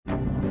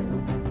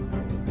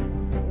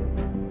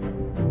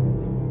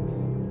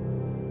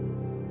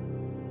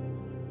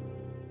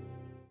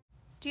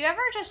Do you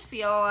ever just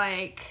feel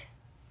like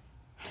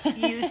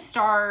you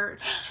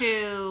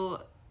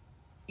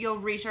you'll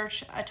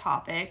research a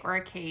topic or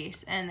a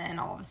case, and then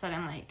all of a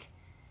sudden, like,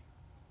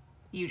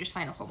 you just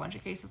find a whole bunch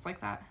of cases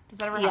like that? Does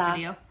that ever happen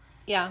to you?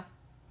 Yeah.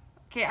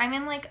 Okay, I'm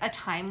in, like, a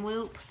time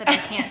loop that I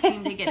can't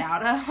seem to get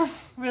out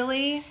of.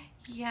 Really?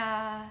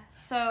 Yeah.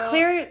 So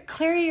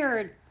clear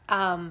your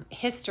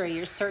history,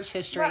 your search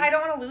history. Well, I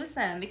don't want to lose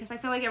them because I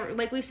feel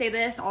like we say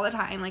this all the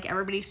time, like,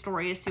 everybody's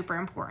story is super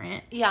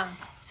important. Yeah.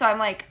 So I'm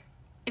like,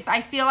 if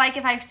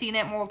I've seen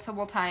it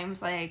multiple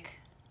times, like,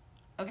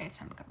 okay, it's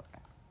time to cover it.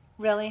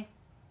 Really?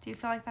 Do you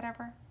feel like that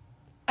ever?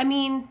 I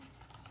mean,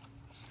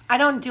 I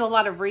don't do a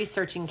lot of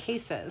research in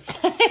cases.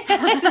 So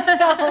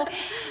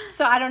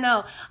I don't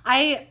know.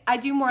 I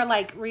do more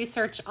like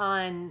research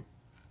on,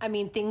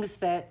 things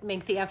that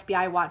make the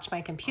FBI watch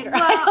my computer.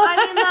 Well,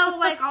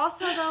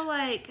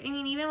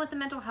 even with the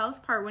mental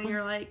health part, when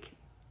you're like,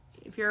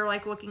 if you're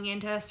like looking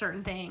into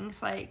certain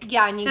things, like,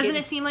 yeah, and doesn't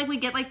it seem like we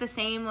get like the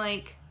same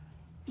like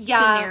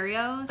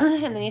scenarios?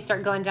 And then you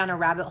start going down a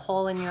rabbit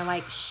hole and you're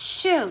like,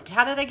 shoot,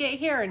 how did I get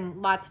here?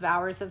 And lots of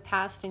hours have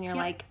passed and you're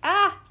like,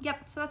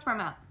 Yep, so that's where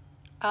I'm at.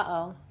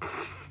 Uh-oh.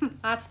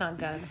 That's not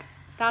good.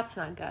 That's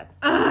not good.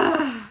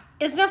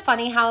 Isn't it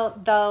funny how,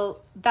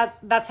 though,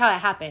 that's how it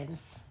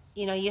happens?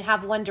 You know, you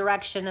have one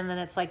direction and then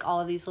it's like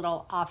all of these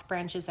little off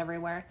branches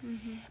everywhere.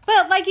 Mm-hmm.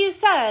 But like you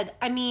said,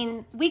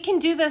 we can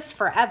do this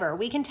forever.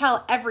 We can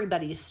tell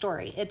everybody's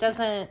story. It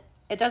doesn't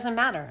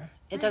matter.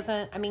 It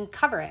doesn't,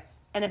 cover it.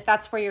 And if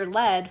that's where you're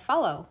led,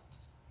 follow.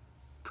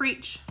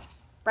 Preach.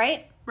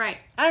 Right? Right.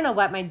 I don't know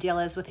what my deal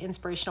is with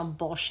inspirational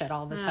bullshit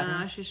all of a sudden.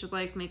 No, she should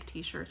like make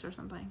t-shirts or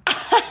something.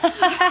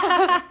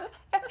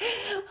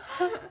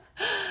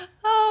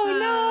 Oh,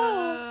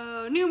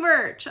 no. New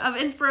merch of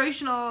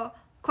inspirational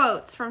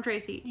quotes from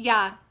Tracy.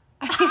 Yeah.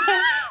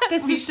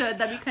 That'd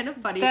be kind of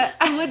funny.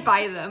 Who would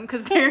buy them?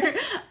 Because they're...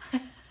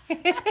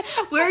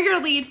 We're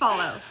your lead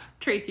follow.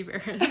 Tracy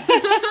Barrett.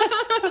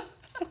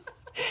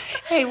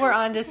 Hey, we're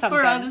on to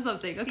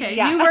something. Okay,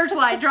 yeah. New merch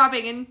line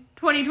dropping in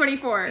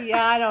 2024.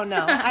 Yeah, I don't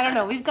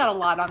know. We've got a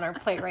lot on our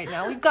plate right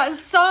now. We've got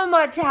so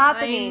much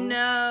happening. I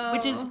know.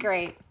 Which is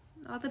great.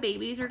 All the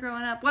babies are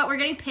growing up. What, we're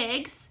getting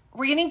pigs?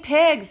 We're getting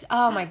pigs.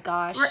 Oh, my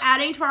gosh. We're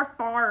adding to our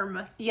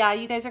farm. Yeah,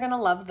 you guys are going to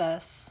love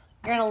this.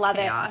 You're going to love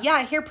it.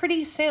 Yeah, here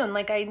pretty soon.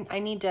 Like, I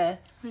need to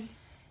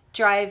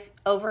drive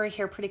over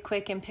here pretty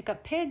quick and pick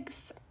up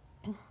pigs.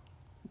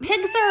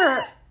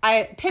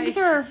 I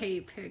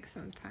hate pigs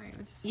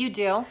sometimes. You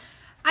do?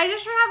 I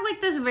just have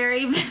like this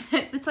very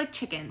vivid, it's like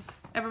chickens.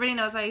 Everybody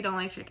knows I don't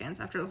like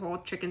chickens after the whole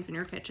chickens in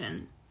your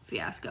kitchen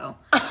fiasco.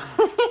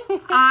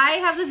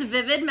 I have this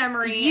vivid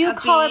memory You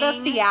call it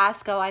a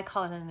fiasco. I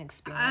call it an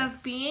experience.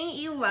 Of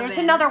being 11. There's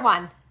another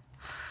one.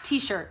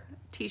 T-shirt.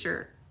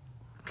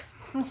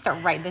 I'm going to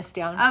start writing this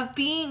down.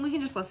 We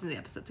can just listen to the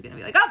episodes again and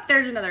be like, oh,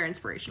 there's another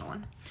inspirational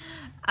one.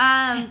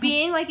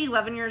 Being like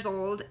 11 years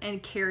old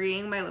and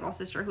carrying my little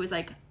sister who was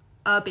like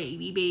a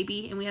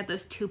baby, and we had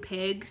those 2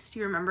 pigs. Do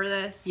you remember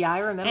this? Yeah, I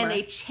remember. And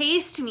they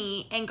chased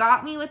me and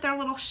got me with their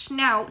little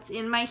snouts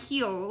in my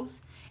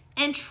heels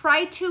and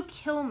tried to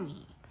kill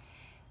me.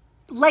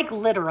 Like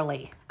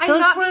literally. I'm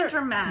not being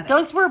dramatic.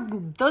 Those were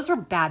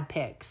bad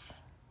pigs.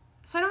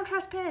 So I don't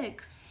trust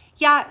pigs.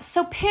 Yeah,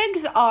 so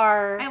pigs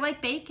are... I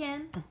like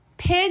bacon.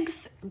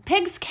 Pigs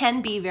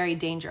can be very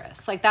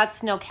dangerous. Like,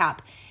 that's no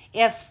cap.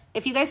 If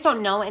you guys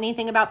don't know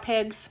anything about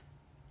pigs,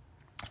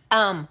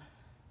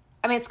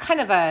 it's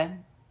kind of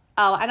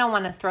I don't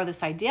want to throw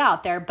this idea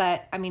out there,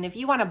 but if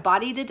you want a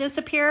body to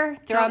disappear,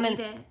 throw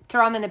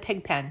them in a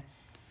pig pen.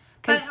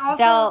 Because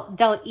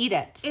they'll eat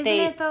it. Isn't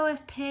it though,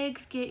 if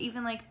pigs get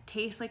even like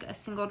taste like a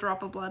single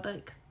drop of blood,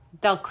 like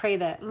they'll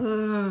crave it.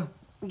 Ugh.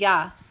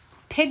 Yeah.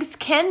 Pigs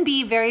can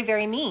be very,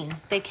 very mean.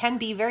 They can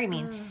be very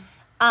mean.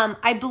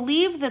 I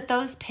believe that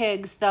those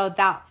pigs, though,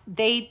 that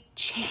they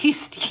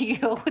chased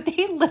you.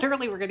 They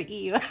literally were going to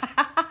eat you.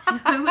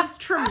 It was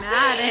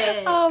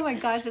traumatic. Oh my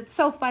gosh, it's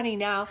so funny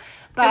now.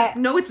 But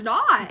no, it's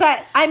not.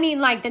 But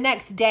like the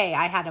next day,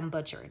 I had them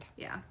butchered.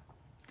 Yeah.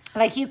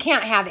 Like, you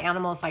can't have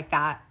animals like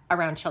that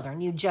around children.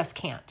 You just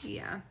can't.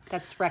 Yeah.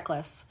 That's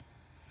reckless.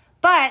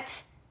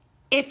 But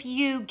if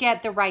you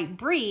get the right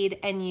breed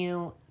and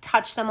you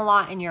touch them a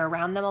lot and you're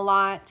around them a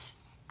lot,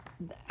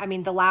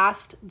 the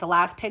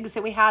last pigs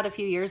that we had a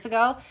few years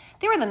ago,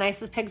 they were the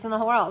nicest pigs in the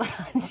whole world.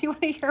 Do you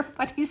want to hear a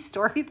funny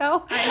story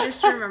though? I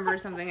just remember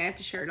something I have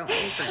to share. Don't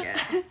let me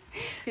forget.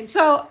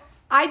 So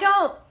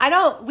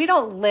we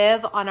don't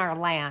live on our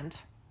land.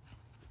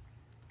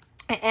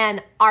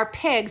 And our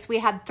pigs, we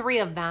had 3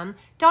 of them.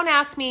 Don't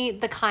ask me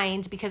the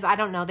kind because I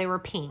don't know. They were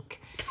pink.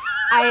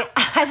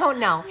 I don't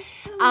know.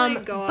 Oh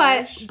my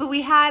gosh. But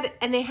we had,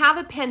 and they have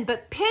a pen,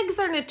 but pigs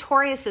are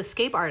notorious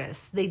escape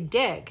artists. They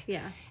dig.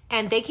 Yeah.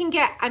 And they can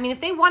get,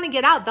 if they want to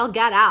get out, they'll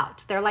get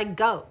out. They're like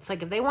goats.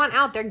 Like, if they want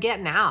out, they're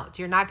getting out.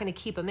 You're not going to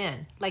keep them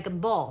in. Like a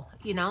bull,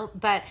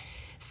 But,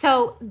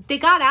 So they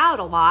got out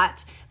a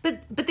lot,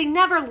 but they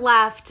never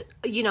left,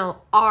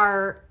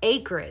 our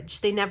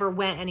acreage. They never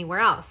went anywhere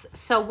else.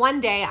 So one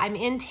day I'm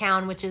in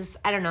town, which is,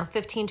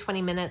 15,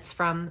 20 minutes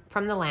from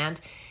the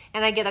land.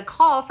 And I get a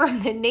call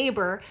from the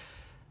neighbor.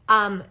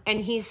 And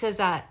he says,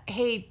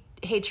 hey,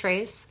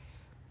 Trace,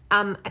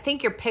 I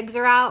think your pigs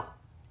are out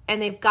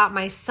and they've got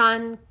my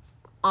son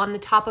on the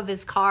top of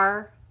his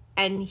car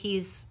and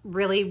he's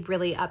really,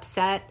 really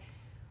upset.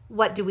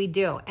 What do we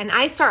do? And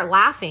I start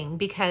laughing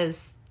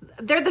because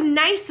they're the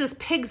nicest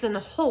pigs in the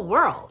whole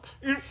world.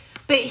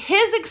 But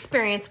his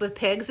experience with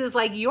pigs is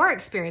like your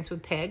experience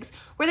with pigs,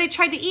 where they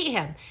tried to eat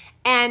him.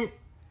 And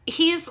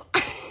he's...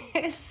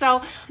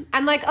 So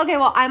I'm like, okay,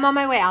 well, I'm on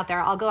my way out there.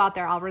 I'll go out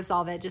there. I'll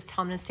resolve it. Just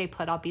tell him to stay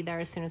put. I'll be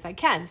there as soon as I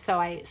can. So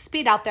I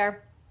speed out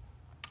there.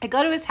 I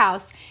go to his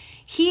house.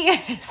 He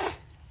is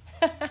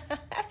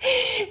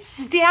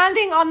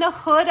standing on the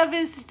hood of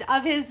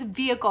his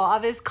vehicle,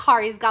 of his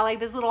car. He's got like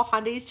this little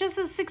Honda. He's just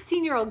a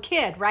 16-year-old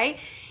kid, right?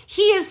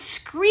 He is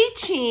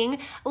screeching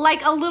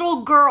like a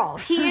little girl.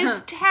 He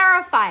is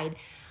terrified.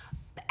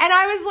 And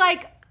I was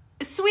like,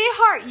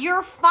 sweetheart,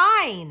 you're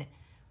fine.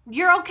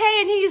 You're okay.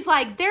 And he's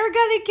like, they're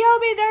going to kill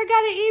me. They're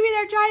going to eat me.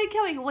 They're trying to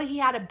kill me. Well, he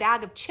had a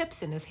bag of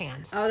chips in his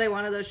hand. Oh, they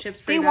wanted those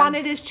chips. They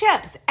wanted his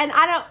chips. And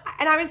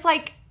I was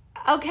like,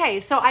 okay.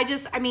 So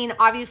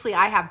obviously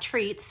I have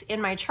treats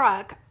in my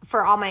truck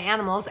for all my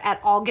animals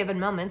at all given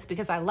moments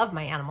because I love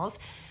my animals.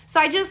 So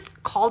I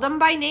just called them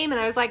by name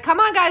and I was like, come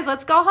on guys,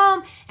 let's go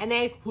home. And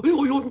they, I'm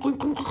going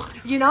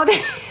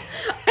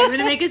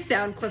to make a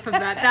sound clip of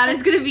that. That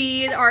is going to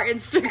be our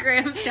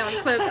Instagram sound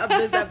clip of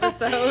this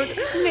episode.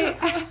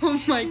 Oh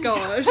my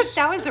gosh.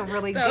 That was a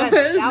really good.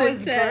 That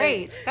was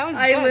great. That was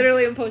I good.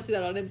 literally am posting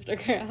that on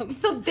Instagram.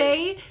 So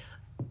they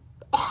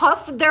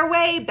off their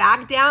way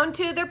back down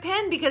to their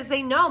pen because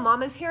they know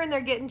mama's here and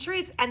they're getting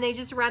treats and they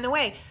just ran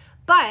away.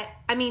 But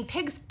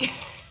pigs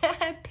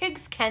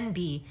can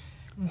be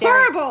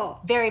horrible.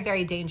 Very,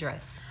 very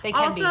dangerous. They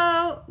can be.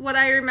 Also, what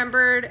I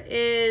remembered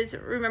is,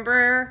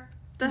 remember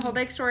the whole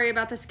big story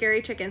about the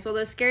scary chickens? Well,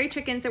 those scary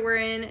chickens that were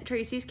in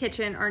Tracy's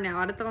kitchen are now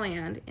out at the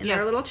land in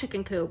their little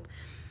chicken coop.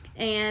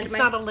 And it's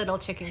not a little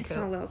chicken coop. It's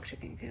not a little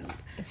chicken coop.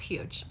 It's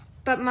huge.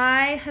 But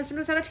my husband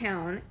was out of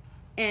town,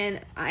 and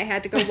I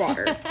had to go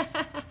water.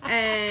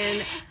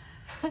 And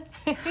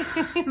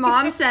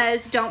Mom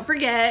says, don't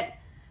forget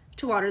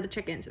to water the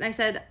chickens. And I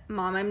said,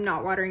 Mom, I'm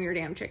not watering your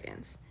damn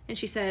chickens. And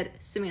she said,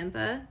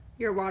 Samantha,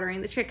 you're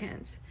watering the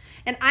chickens.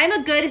 And I'm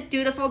a good,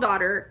 dutiful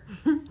daughter.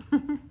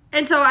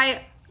 And so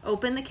I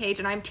open the cage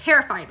and I'm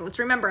terrified. Let's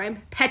remember,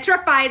 I'm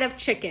petrified of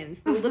chickens,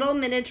 the little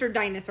miniature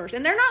dinosaurs.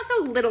 And they're not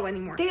so little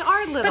anymore. They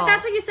are little. But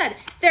that's what you said.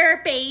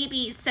 They're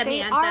babies, Samantha.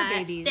 They are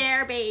babies.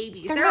 They're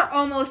babies. They're They're not,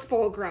 almost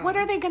full grown. What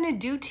are they going to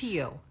do to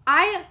you?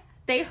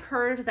 They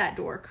heard that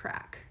door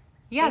crack.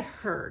 Yes.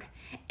 They heard.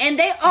 And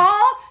they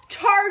all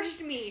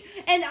charged me.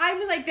 And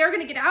I'm like, they're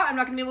going to get out. I'm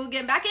not going to be able to get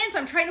them back in. So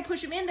I'm trying to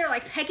push them in. They're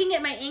like pecking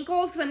at my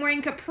ankles because I'm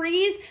wearing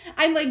capris.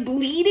 I'm like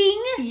bleeding.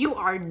 You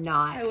are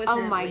not. I wasn't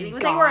oh my bleeding.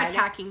 God. They were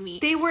attacking me.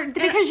 They were,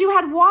 because you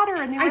had water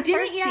and they were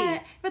thirsty.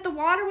 Yet, but the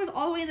water was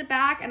all the way in the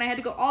back. And I had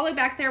to go all the way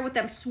back there with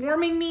them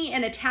swarming me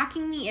and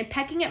attacking me and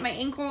pecking at my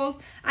ankles.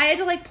 I had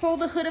to like pull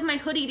the hood of my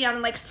hoodie down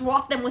and like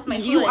swat them with my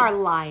hood. You are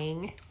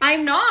lying.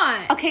 I'm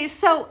not. Okay,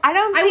 so I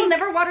will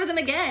never water them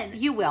again.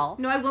 You will.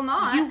 No, I will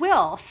not. You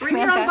will. Bring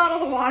your own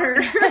bottle of water.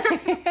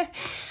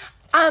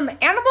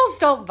 Animals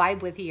don't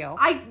vibe with you.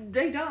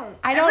 They don't.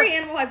 Every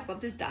animal I've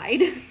loved has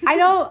died.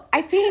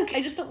 I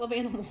just don't love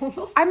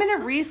animals. I'm going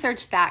to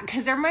research that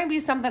because there might be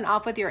something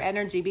up with your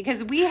energy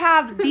because we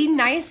have the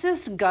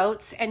nicest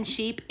goats and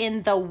sheep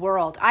in the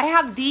world. I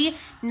have the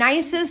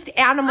nicest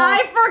animals.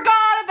 I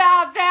forgot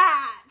about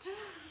that.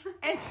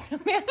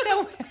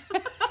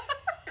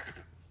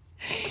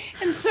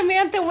 And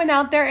Samantha went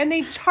out there and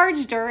they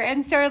charged her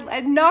and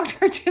knocked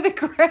her to the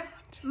ground.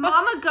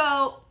 Mama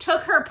Goat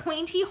took her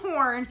pointy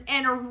horns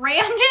and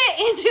rammed it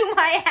into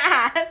my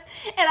ass,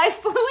 and I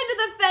flew into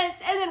the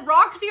fence, and then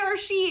Roxy, our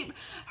sheep,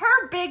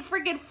 her big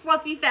freaking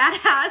fluffy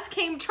fat ass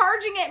came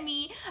charging at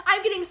me.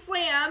 I'm getting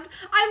slammed.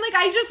 I'm like,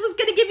 I just was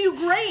gonna give you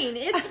grain.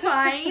 It's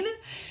fine.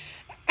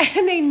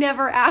 And they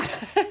never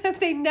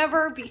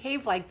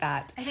behave like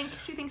that. I think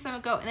she thinks I'm a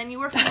goat. And then you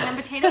were feeding them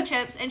potato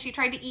chips, and she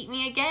tried to eat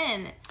me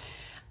again.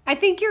 I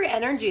think your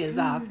energy is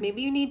off.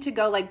 Maybe you need to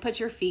go like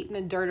put your feet in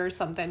the dirt or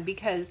something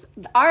because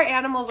our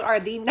animals are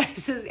the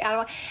nicest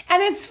animal.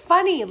 And it's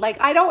funny. Like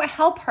I don't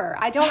help her.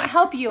 I don't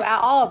help you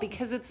at all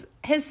because it's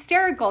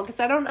hysterical because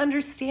I don't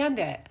understand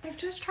it. I've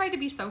just tried to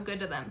be so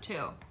good to them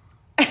too.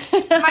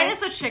 Minus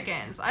the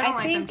chickens. I don't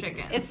like them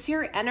chickens. It's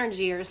your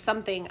energy or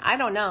something. I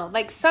don't know.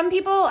 Like some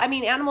people,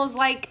 animals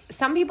like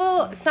some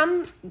people,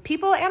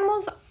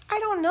 animals, I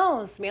don't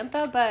know,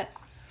 Samantha, but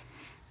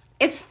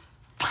it's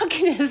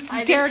fucking hysterical.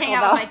 I just hang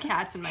out with my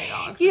cats and my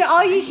dogs. Yeah,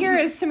 all you hear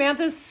is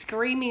Samantha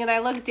screaming, and I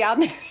look down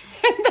there,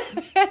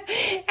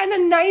 and the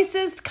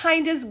nicest,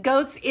 kindest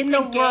goats in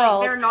the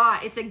world. They're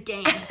not. It's a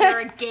gang. They're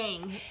a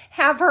gang.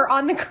 Have her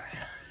on the ground.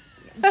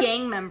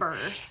 Gang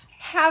members.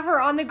 Have her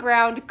on the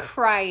ground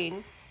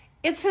crying.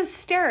 It's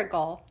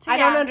hysterical. So, I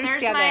don't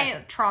understand there's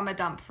my trauma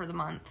dump for the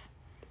month.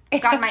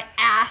 Got my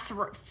ass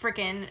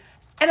freaking.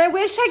 And I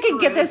wish I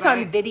could get this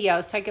on video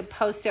so I could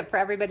post it for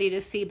everybody to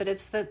see, but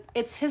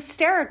it's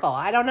hysterical.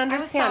 I don't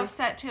understand. I was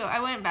so upset too. I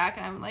went back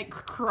and I'm like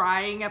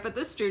crying up at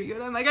the studio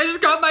and I'm like, I just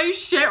got my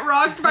shit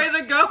rocked by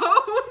the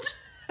goat.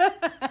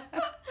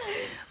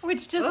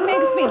 Which just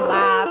makes me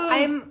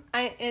laugh.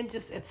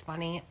 It's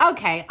funny.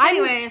 Okay.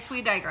 Anyways,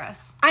 we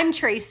digress. I'm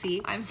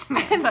Tracy. I'm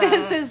Samantha.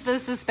 This is the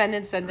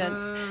suspended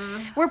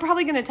sentence. We're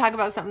probably going to talk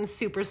about something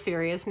super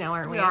serious now,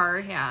 aren't we? We are,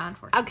 yeah,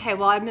 unfortunately. Okay,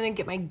 well, I'm going to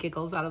get my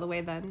giggles out of the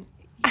way then.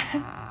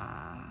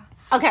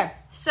 Okay.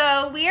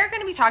 So we are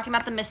going to be talking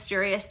about the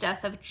mysterious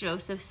death of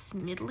Joseph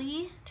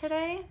Smedley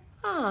today.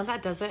 Oh,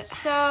 that does it.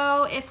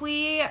 So if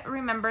we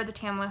remember the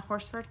Tamla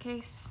Horsford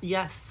case.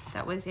 Yes.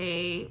 That was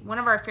one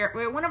of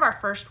our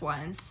first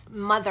ones.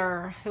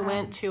 Mother who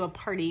went to a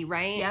party,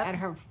 right? Yep. At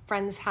her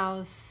friend's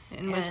house.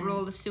 And was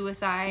ruled a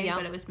suicide,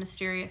 but it was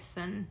mysterious.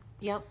 And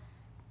yep.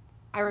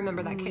 I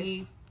remember that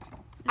case.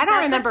 I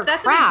don't remember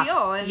That's crap. a big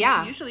deal.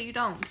 And usually you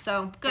don't.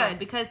 So good,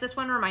 because this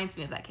one reminds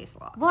me of that case a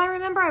lot. Well, I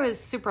remember I was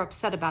super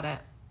upset about it.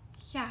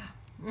 Yeah.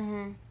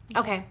 Mm-hmm.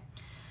 Okay.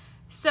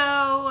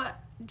 So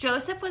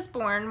Joseph was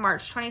born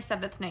March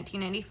 27th,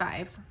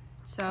 1995.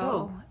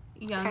 So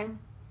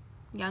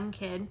young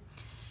kid.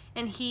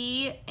 And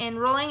he,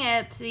 enrolling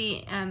at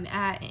the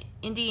at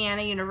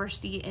Indiana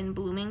University in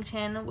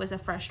Bloomington, was a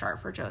fresh start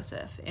for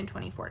Joseph in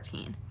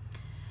 2014.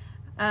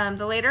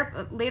 The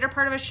later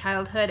part of his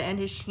childhood and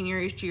his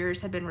teenage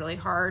years had been really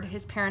hard.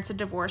 His parents had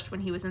divorced when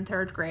he was in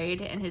 3rd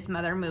grade, and his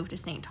mother moved to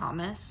St.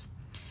 Thomas.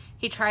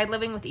 He tried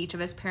living with each of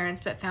his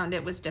parents, but found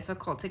it was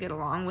difficult to get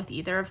along with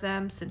either of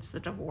them since the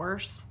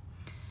divorce.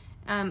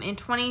 In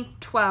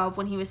 2012,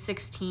 when he was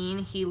 16,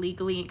 he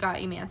legally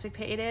got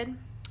emancipated.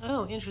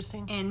 Oh,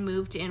 interesting. And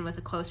moved in with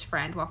a close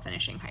friend while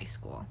finishing high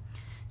school.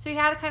 So he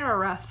had kind of a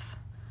rough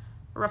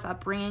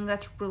upbringing.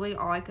 That's really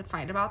all I could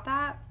find about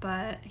that.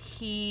 But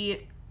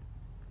he...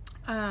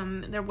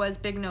 there was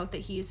big note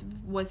that he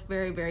was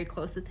very, very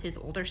close with his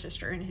older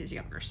sister and his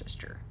younger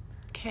sister.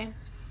 Okay.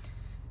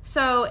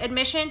 So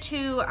admission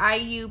to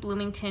IU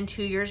Bloomington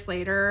 2 years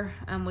later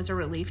was a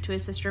relief to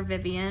his sister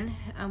Vivian,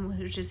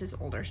 which is his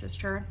older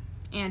sister,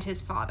 and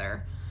his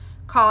father.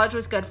 College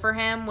was good for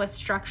him with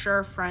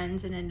structure,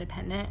 friends, and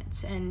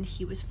independence, and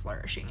he was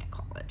flourishing at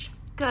college.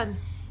 Good.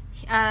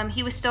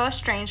 He was still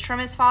estranged from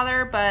his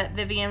father, but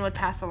Vivian would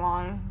pass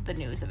along the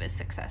news of his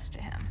success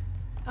to him.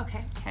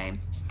 Okay.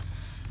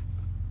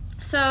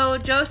 So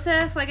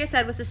Joseph, like I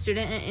said, was a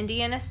student at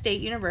Indiana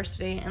State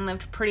University and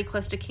lived pretty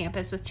close to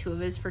campus with 2 of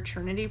his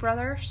fraternity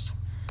brothers.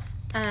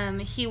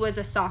 He was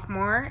a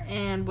sophomore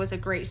and was a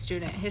great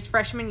student. His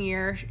freshman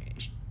year,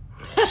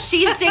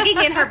 she's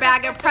digging in her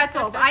bag of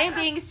pretzels. I am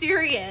being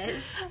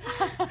serious.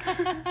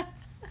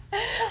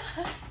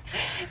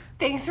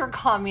 Thanks for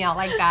calling me out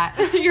like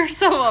that. You're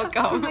so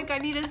welcome. I'm like, I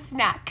need a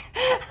snack.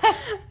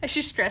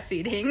 She's stress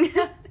eating.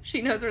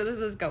 She knows where this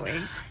is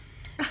going.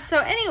 So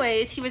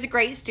anyways, he was a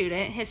great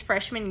student. His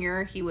freshman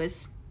year, he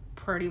was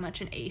pretty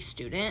much an A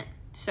student.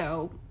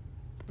 So,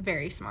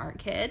 very smart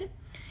kid.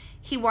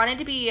 He wanted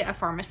to be a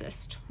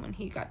pharmacist when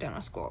he got done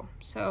with school.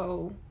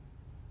 So,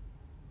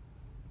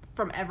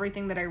 from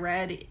everything that I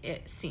read,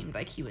 it seemed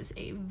like he was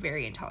a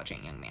very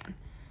intelligent young man.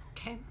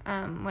 Okay.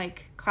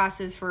 Like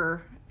classes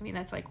for, I mean,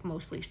 that's like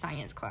mostly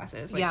science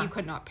classes. Like, yeah. You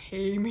could not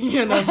pay me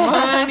enough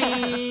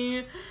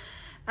money.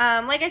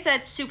 Like I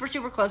said, super,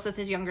 super close with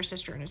his younger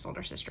sister and his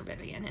older sister,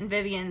 Vivian. And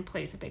Vivian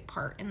plays a big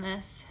part in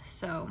this.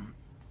 So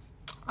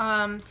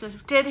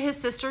did his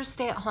sisters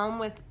stay at home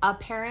with a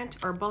parent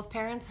or both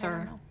parents? I Or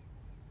don't know.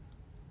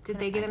 Did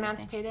they get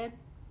emancipated?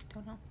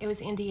 Don't know. It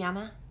was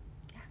Indiana?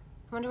 Yeah.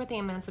 I wonder what the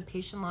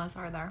emancipation laws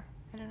are there.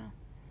 I don't know.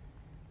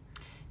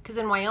 Because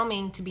in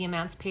Wyoming, to be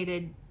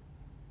emancipated,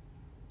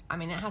 I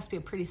mean, it has to be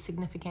a pretty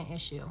significant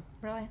issue.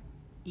 Really?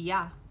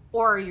 Yeah.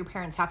 Or your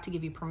parents have to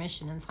give you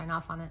permission and sign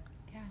off on it.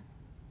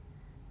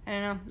 I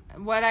don't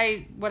know. What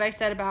I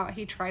said about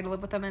he tried to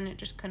live with them and it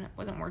just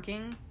wasn't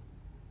working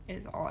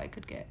is all I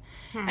could get.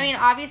 I mean,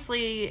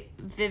 obviously,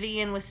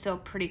 Vivian was still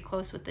pretty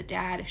close with the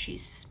dad if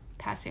she's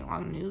passing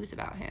along news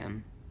about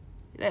him.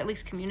 At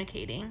least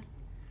communicating.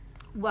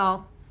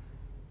 Well,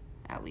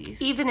 at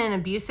least. Even in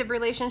abusive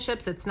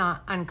relationships, it's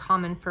not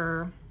uncommon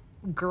for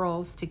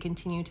girls to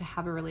continue to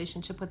have a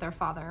relationship with their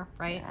father,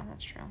 right? Yeah,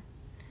 that's true.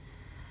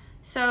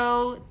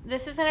 So,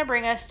 this is going to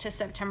bring us to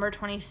September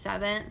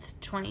 27th,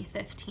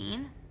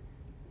 2015.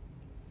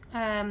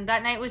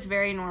 That night was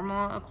very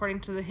normal, according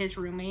to his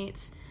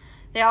roommates.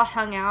 They all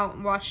hung out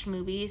and watched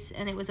movies,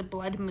 and it was a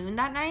blood moon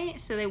that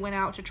night, so they went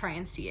out to try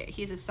and see it.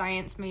 He's a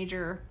science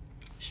major.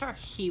 Sure.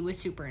 He was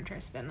super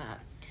interested in that.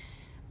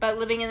 But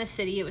living in the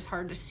city, it was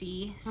hard to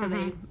see, so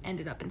they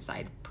ended up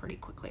inside pretty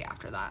quickly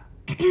after that.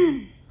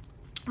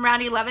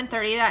 Around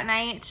 11:30 that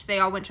night, they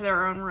all went to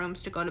their own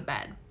rooms to go to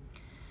bed.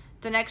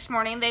 The next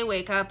morning, they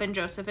wake up and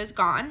Joseph is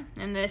gone.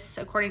 And this,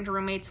 according to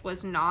roommates,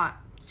 was not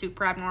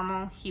super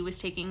abnormal. He was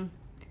taking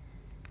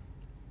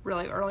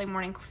really early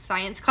morning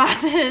science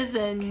classes.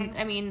 And,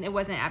 I mean, it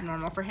wasn't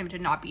abnormal for him to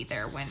not be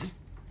there when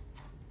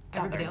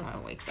Everybody else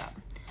wakes up.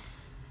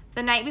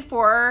 The night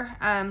before,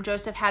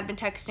 Joseph had been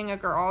texting a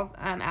girl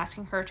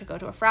asking her to go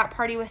to a frat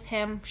party with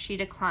him. She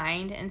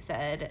declined and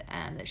said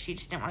that she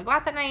just didn't want to go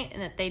out that night,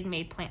 and that they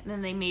made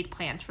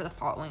plans for the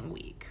following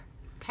week.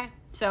 Okay.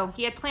 So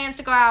he had plans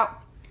to go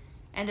out,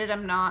 ended up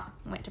not,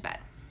 went to bed.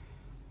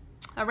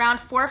 Around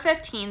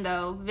 4:15,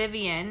 though,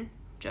 Vivian,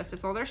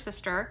 Joseph's older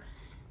sister,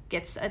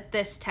 gets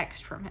this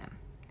text from him.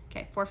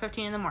 Okay,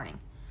 4:15 in the morning.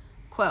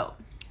 Quote,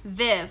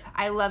 Viv,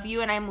 I love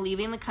you and I'm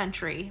leaving the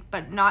country,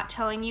 but not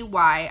telling you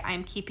why.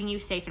 I'm keeping you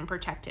safe and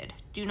protected.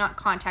 Do not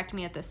contact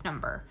me at this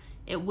number.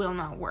 It will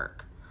not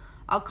work.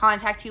 I'll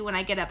contact you when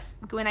I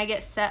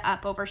get set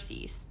up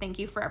overseas. Thank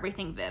you for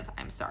everything, Viv.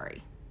 I'm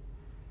sorry.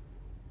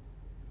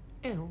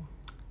 Ew.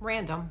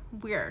 Random.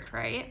 Weird,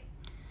 right?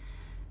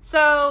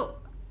 So,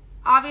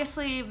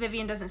 obviously,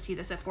 Vivian doesn't see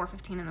this at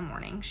 4:15 in the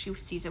morning. She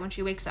sees it when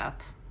she wakes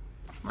up,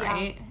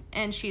 right? Yeah.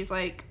 And she's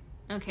like,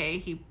 okay,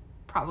 he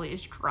probably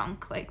is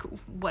drunk. Like,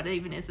 what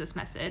even is this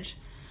message?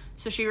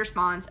 So she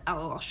responds,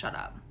 LOL, shut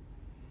up.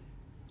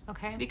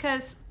 Okay.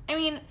 Because, I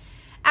mean,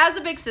 as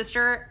a big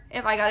sister,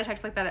 if I got a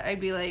text like that, I'd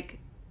be like,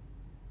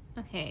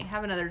 okay,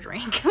 have another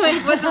drink.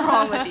 Like, what's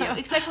wrong with you?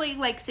 Especially,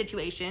 like,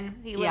 situation.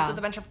 He lives with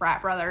a bunch of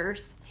frat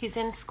brothers. He's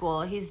in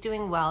school. He's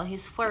doing well.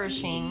 He's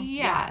flourishing.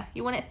 Yeah.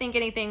 You wouldn't think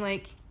anything,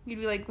 like, you'd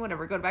be like,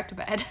 whatever, go back to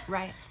bed.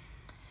 Right.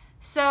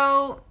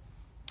 So,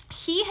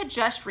 he had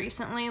just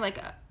recently, like,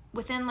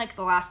 within, like,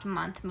 the last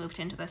month, moved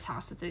into this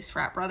house with these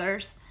frat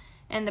brothers.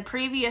 And the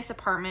previous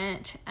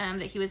apartment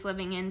that he was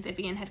living in,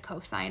 Vivian had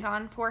co-signed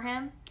on for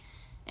him.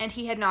 And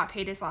he had not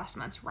paid his last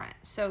month's rent.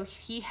 So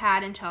he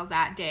had until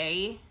that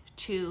day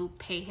to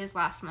pay his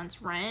last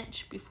month's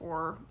rent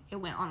before it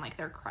went on, like,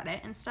 their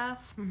credit and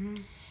stuff. Mm-hmm.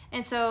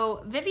 And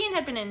so Vivian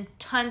had been in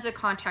tons of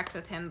contact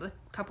with him the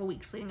couple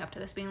weeks leading up to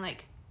this, being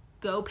like,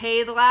 go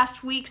pay the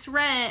last week's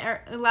rent,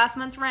 or last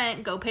month's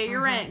rent, go pay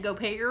your rent, go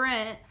pay your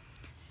rent.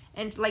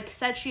 And, like,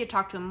 said she had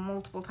talked to him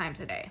multiple times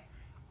a day.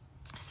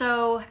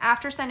 So,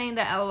 after sending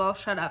the LOL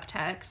shut up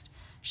text,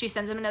 she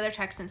sends him another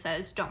text and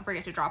says, don't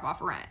forget to drop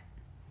off rent.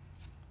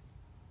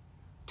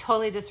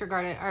 Totally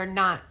disregarded, or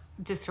not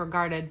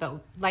disregarded,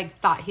 but, like,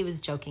 thought he was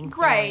joking.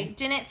 Clearly. Right.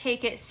 Didn't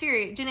take it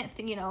serious. Didn't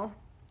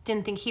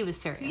think he was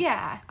serious.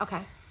 Yeah.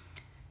 Okay.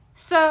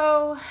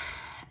 So,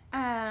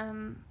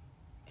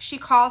 she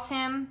calls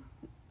him.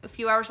 A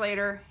few hours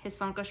later, his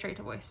phone goes straight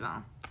to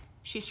voicemail.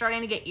 She's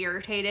starting to get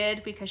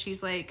irritated because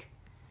she's like,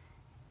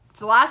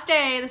 it's the last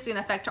day. This is going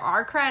to affect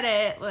our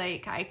credit.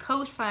 Like, I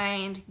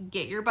co-signed.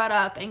 Get your butt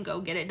up and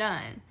go get it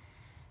done.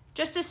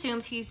 Just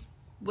assumes he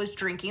was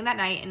drinking that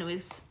night and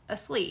was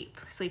asleep.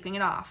 Sleeping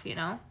it off, you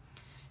know?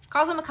 She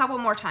calls him a couple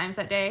more times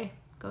that day.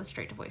 Goes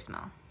straight to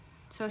voicemail.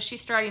 So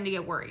she's starting to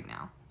get worried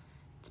now.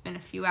 It's been a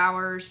few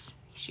hours.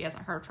 She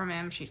hasn't heard from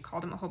him. She's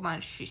called him a whole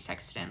bunch. She's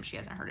texted him. She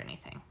hasn't heard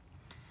anything.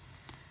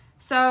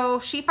 So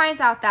she finds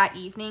out that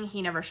evening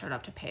he never showed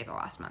up to pay the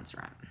last month's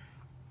rent.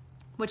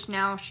 Which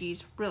now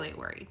she's really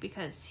worried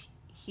because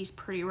he's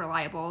pretty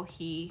reliable.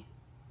 He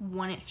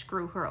wouldn't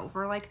screw her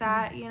over like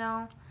that, you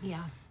know?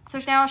 Yeah. So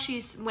now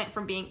she's went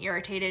from being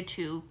irritated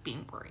to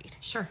being worried.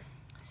 Sure.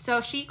 So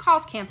she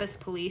calls campus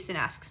police and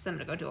asks them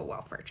to go do a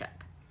welfare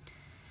check.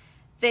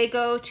 They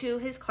go to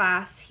his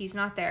class. He's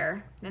not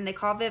there. Then they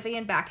call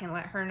Vivian back and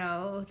let her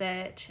know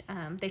that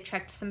they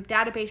checked some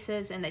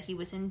databases and that he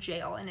was in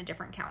jail in a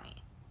different county.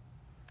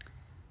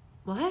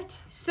 What?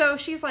 So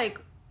she's like,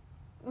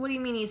 what do you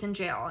mean he's in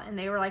jail? And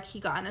they were like, he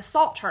got an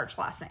assault charge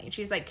last night. And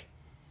she's like,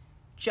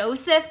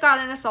 Joseph got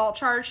an assault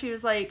charge? She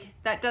was like,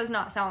 that does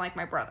not sound like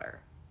my brother.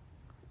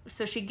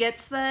 So she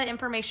gets the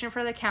information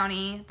for the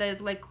county, the,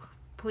 like,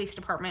 police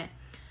department.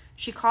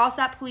 She calls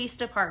that police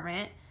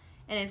department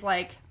and is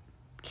like,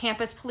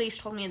 campus police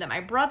told me that my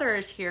brother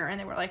is here. And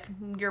they were like,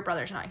 your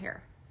brother's not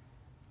here.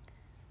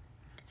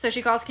 So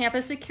she calls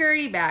campus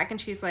security back and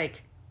she's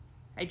like,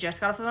 I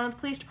just got off the phone with the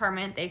police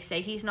department. They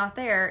say he's not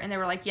there. And they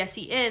were like, yes,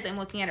 he is. I'm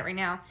looking at it right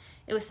now.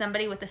 It was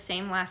somebody with the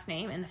same last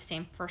name and the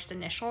same first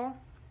initial.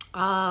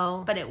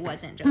 Oh. But it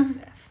wasn't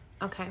Joseph.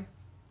 Okay.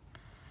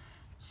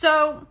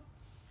 So,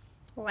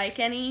 like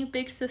any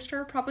big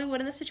sister probably would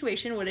in the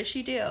situation, what does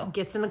she do?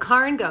 Gets in the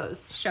car and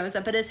goes. Shows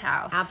up at his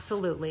house.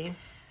 Absolutely.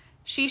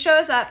 She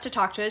shows up to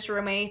talk to his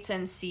roommates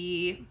and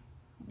see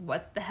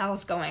what the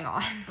hell's going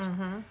on.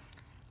 Mm-hmm.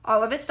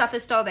 All of his stuff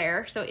is still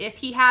there. So if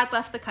he had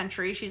left the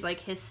country, she's like,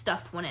 his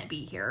stuff wouldn't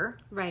be here.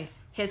 Right.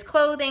 His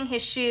clothing,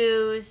 his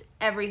shoes,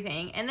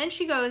 everything. And then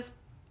she goes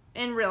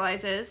and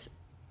realizes,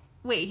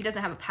 wait, he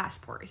doesn't have a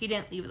passport. He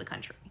didn't leave the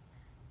country.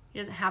 He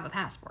doesn't have a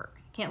passport.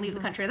 He can't leave the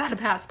country without a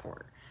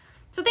passport.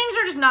 So things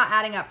are just not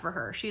adding up for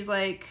her. She's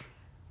like,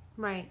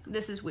 right,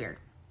 this is weird.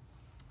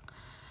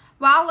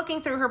 While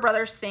looking through her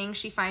brother's things,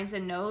 she finds a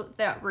note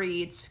that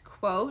reads,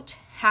 quote,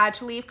 had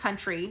to leave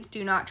country.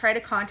 Do not try to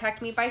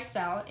contact me by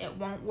cell. It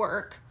won't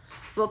work.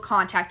 We'll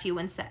contact you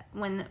when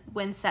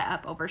set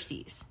up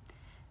overseas.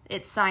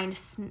 It's signed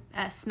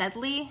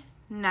Smedley,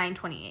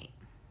 9/28.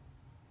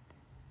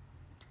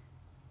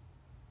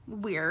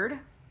 Weird.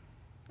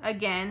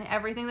 Again,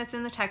 everything that's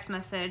in the text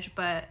message,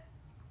 but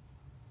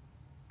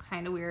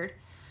kind of weird.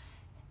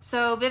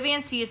 So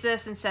Vivian sees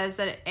this and says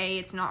that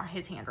it's not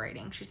his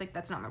handwriting. She's like,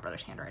 that's not my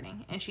brother's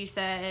handwriting. And she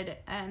said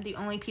the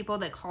only people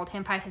that called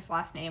him by his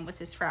last name was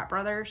his frat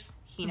brothers.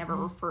 He never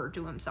referred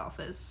to himself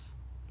as...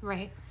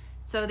 Right.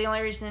 So the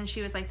only reason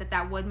she was like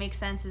that would make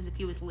sense is if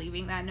he was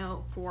leaving that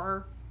note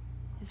for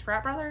his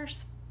frat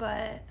brothers.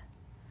 But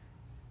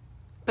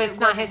it's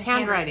not his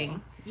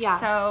handwriting. Yeah.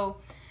 So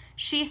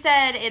she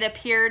said it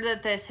appeared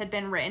that this had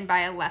been written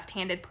by a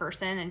left-handed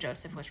person and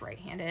Joseph was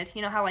right-handed.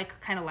 You know how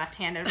kind of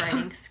left-handed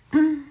writings,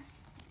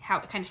 how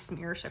it kind of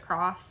smears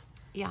across?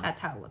 Yeah. That's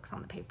how it looks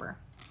on the paper.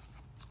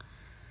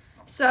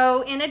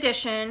 So in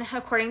addition,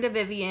 according to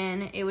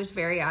Vivian, it was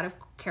very out of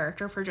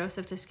character for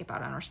Joseph to skip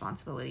out on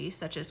responsibilities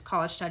such as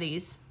college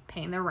studies,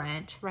 paying the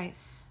rent. Right.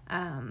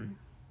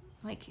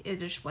 It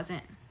just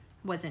wasn't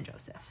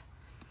Joseph.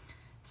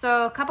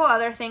 So a couple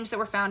other things that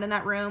were found in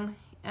that room,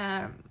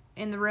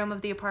 in the room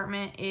of the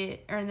apartment,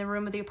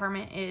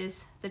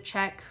 is the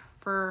check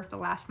for the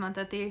last month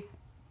a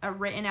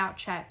written out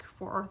check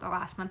for the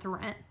last month of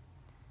rent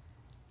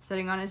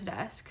sitting on his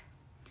desk.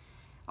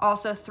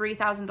 Also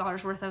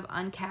 $3,000 worth of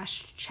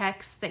uncashed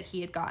checks that he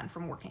had gotten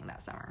from working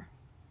that summer.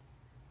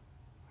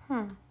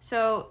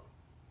 So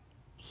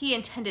he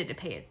intended to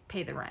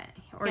pay the rent,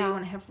 or he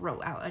wouldn't have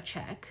wrote out a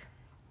check.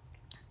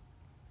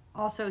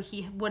 Also,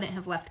 he wouldn't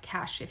have left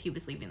cash if he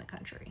was leaving the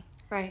country.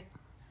 Right.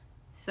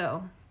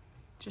 So,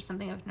 just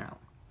something of note.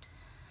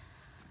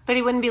 But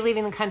he wouldn't be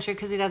leaving the country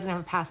because he doesn't have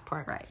a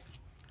passport. Right.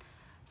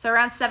 So,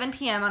 around 7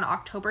 p.m. on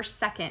October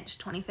 2nd,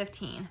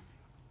 2015,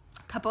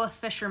 a couple of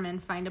fishermen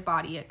find a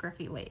body at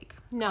Griffey Lake,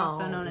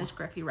 also known as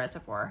Griffey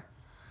Reservoir.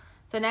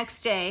 The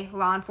next day,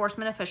 law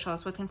enforcement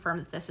officials would confirm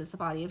that this is the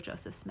body of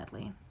Joseph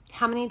Smedley.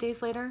 How many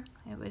days later?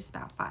 It was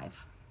about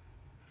 5.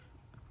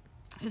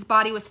 His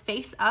body was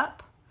face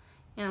up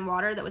in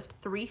water that was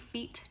 3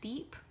 feet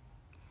deep,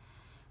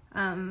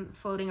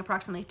 floating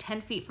approximately 10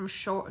 feet from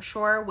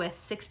shore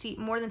with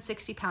more than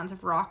 60 pounds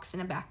of rocks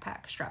in a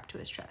backpack strapped to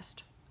his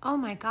chest. Oh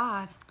my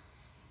God.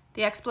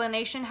 The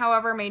explanation,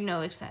 however, made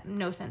no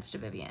sense to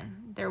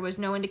Vivian. There was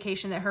no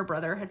indication that her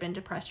brother had been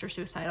depressed or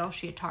suicidal.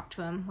 She had talked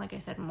to him, like I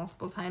said,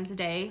 multiple times a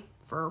day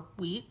for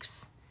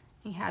weeks.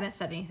 He hadn't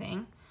said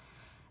anything.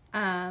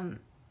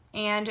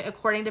 And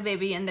according to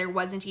Vivian, there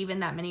wasn't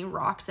even that many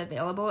rocks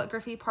available at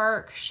Griffey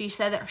Park. She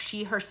said that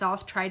she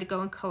herself tried to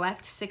go and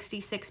collect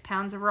 66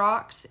 pounds of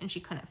rocks, and she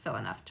couldn't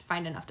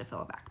find enough to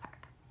fill a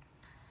backpack.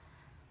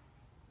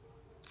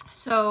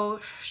 So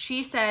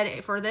she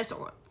said for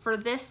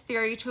this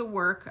theory to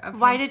work,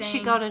 why did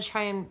she go to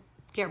try and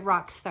get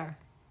rocks there?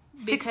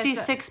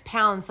 66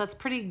 pounds. That's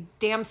pretty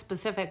damn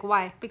specific.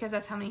 Why? Because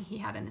that's how many he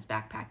had in his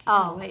backpack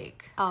in the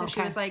lake. So she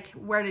was like,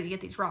 where did he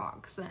get these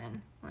rocks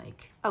then?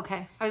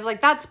 Okay. I was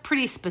like, that's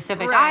pretty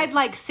specific. Right. I'd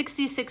like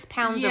 66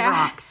 pounds of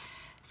rocks.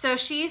 So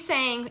she's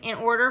saying in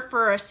order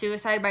for a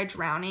suicide by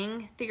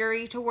drowning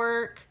theory to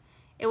work,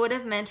 it would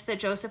have meant that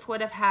Joseph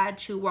would have had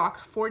to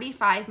walk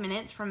 45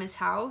 minutes from his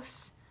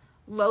house,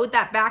 load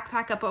that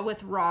backpack up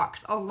with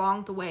rocks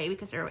along the way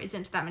because there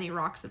isn't that many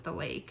rocks at the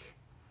lake,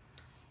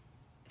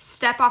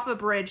 step off a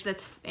bridge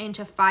that's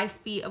into 5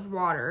 feet of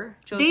water.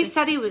 They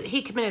said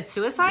he committed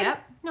suicide?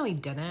 Yep. No, he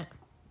didn't.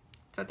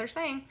 That's what they're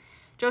saying.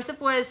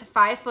 Joseph was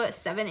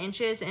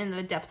 5'7" and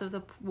the depth of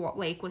the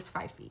lake was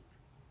 5 feet.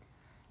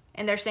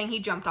 And they're saying he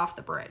jumped off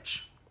the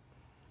bridge.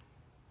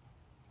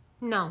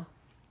 No.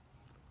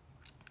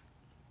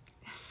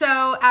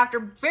 So, after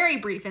very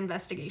brief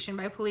investigation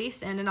by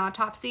police and an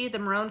autopsy, the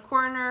Marone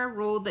coroner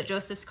ruled that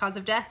Joseph's cause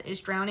of death is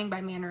drowning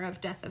by manner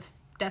of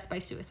death by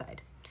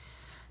suicide.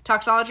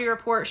 Toxicology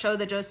report showed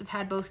that Joseph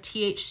had both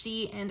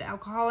THC and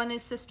alcohol in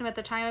his system at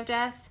the time of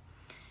death,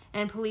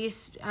 and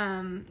police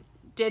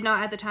did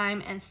not at the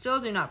time and still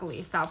do not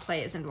believe foul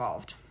play is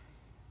involved.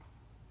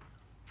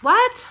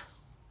 What?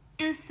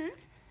 Mm-hmm.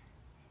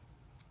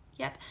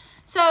 Yep.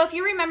 So if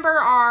you remember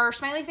our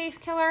smiley face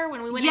killer,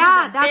 when we went into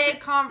that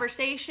big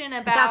conversation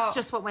about... That's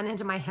just what went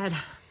into my head.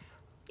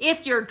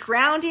 If you're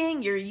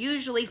drowning, you're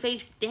usually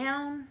face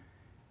down.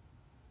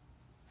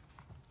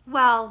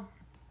 Well...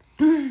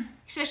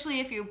 Especially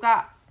if you've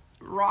got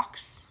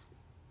rocks.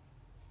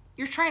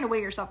 You're trying to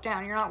weigh yourself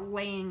down. You're not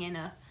laying in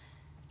a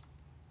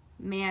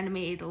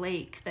man-made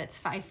lake that's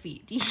 5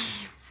 feet deep.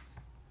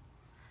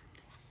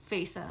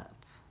 Face up.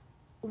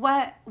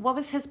 What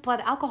was his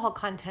blood alcohol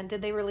content?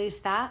 Did they release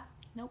that?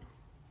 Nope.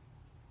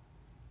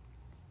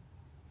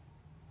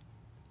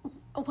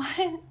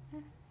 What?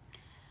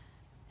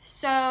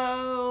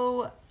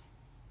 So,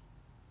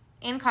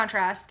 in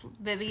contrast,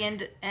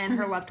 Vivian and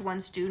her loved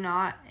ones do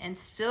not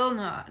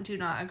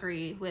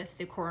agree with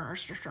the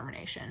coroner's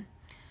determination.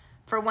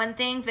 For one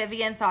thing,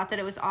 Vivian thought that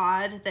it was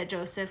odd that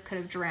Joseph could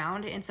have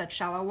drowned in such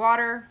shallow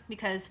water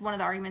because one of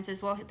the arguments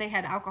is, well, they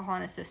had alcohol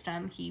in his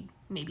system. He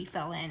maybe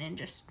fell in and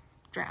just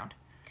drowned.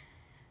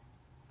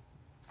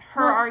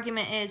 Her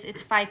argument is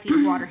it's 5 feet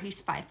of water.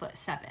 He's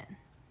 5'7".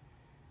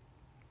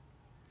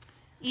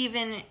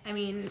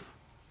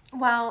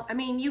 Well,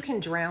 you can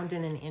drown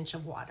in an inch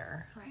of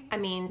water.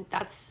 Right.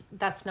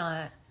 That's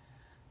not...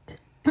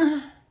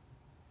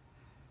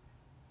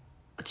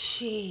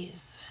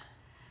 Jeez.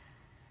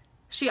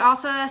 She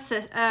also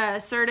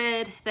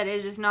asserted that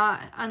it is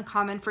not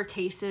uncommon for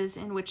cases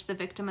in which the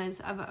victim is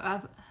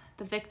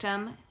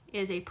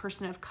a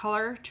person of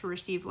color to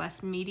receive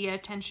less media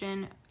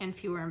attention and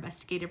fewer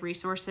investigative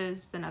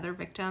resources than other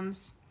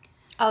victims.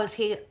 Oh,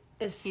 he's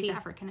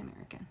African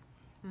American.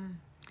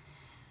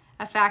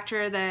 A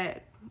factor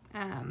that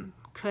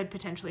could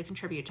potentially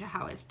contribute to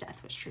how his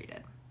death was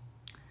treated.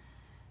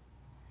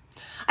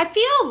 I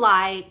feel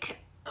like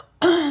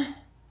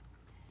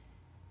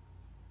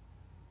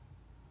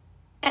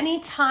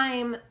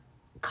anytime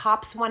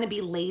cops want to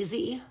be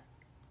lazy,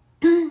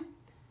 that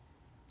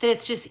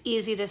it's just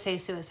easy to say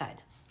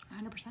suicide.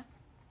 100%.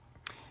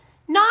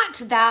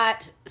 Not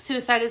that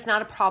suicide is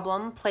not a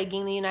problem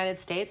plaguing the United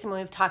States. I mean,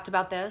 we've talked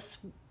about this.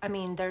 I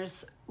mean,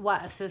 there's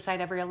a suicide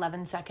every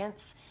 11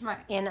 seconds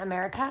in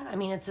America. I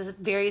mean, it's a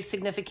very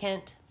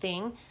significant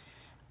thing.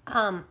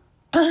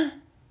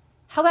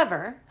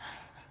 However,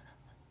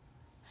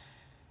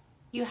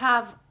 you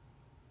have,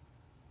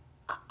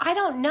 I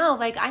don't know,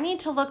 like, I need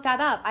to look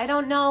that up. I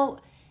don't know,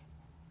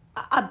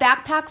 a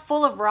backpack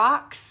full of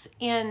rocks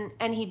and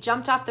he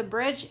jumped off the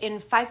bridge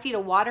in 5 feet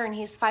of water and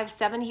he's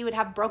 5'7", he would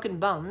have broken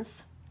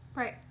bones.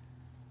 Right.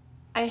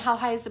 I mean, how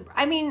high is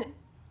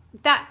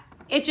that,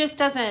 it just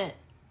doesn't,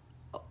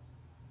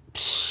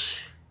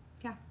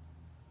 yeah.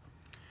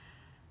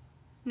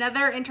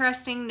 Another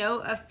interesting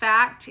note of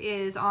fact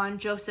is on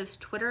Joseph's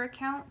Twitter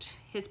account.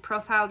 His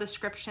profile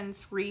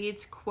descriptions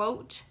reads,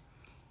 quote,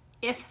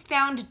 "If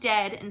found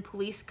dead in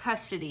police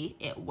custody,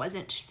 it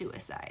wasn't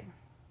suicide."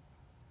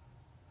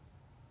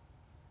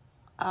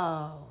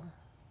 Oh.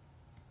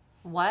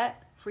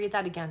 What? Read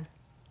that again.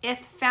 If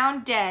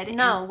found dead.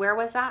 No, where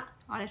was that?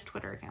 On his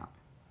Twitter account.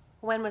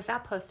 When was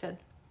that posted?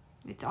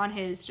 It's on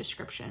his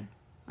description.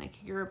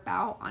 Like your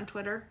about on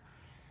Twitter.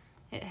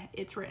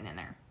 It's written in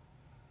there.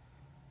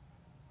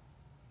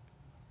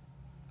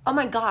 Oh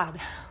my God.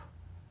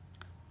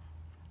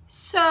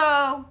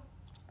 So,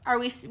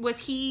 was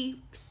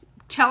he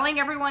telling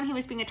everyone he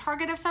was being a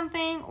target of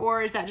something?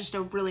 Or is that just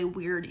a really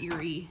weird,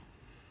 eerie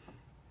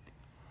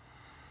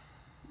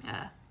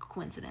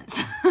coincidence?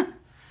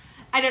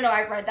 I don't know.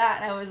 I read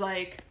that and I was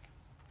like,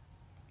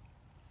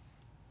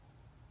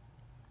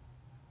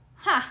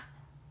 huh.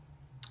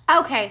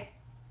 Okay.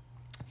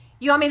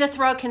 You want me to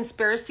throw a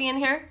conspiracy in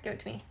here? Give it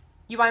to me.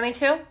 You want me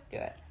to? Do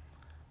it.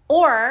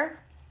 Or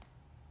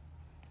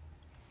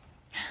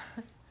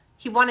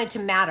he wanted to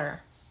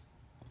matter.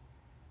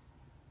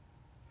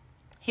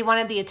 He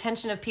wanted the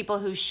attention of people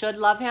who should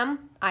love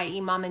him, i.e.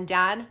 mom and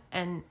dad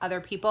and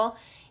other people.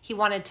 He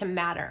wanted to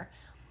matter.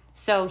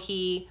 So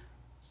he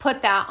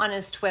put that on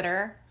his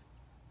Twitter.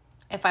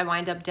 If I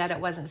wind up dead, it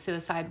wasn't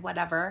suicide,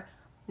 whatever.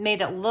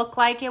 Made it look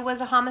like it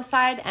was a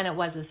homicide, and it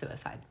was a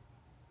suicide.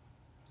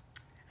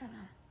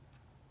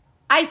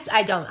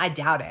 I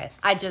doubt it.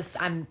 I'm just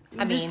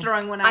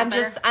throwing one out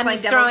there.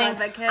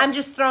 I'm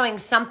just throwing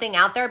something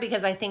out there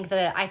because I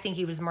think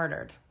he was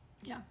murdered.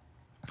 Yeah.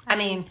 I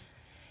mean,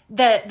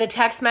 the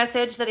text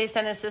message that he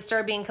sent his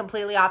sister being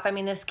completely off. I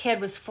mean, this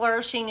kid was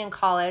flourishing in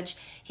college.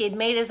 He had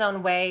made his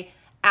own way.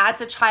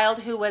 As a child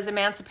who was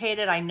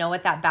emancipated, I know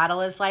what that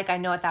battle is like. I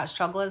know what that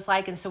struggle is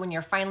like. And so when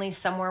you're finally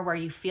somewhere where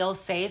you feel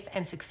safe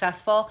and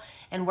successful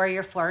and where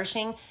you're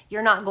flourishing,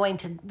 you're not going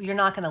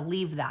to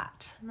leave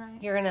that. Right.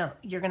 You're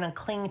going to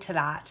cling to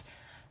that.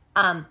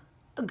 A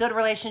good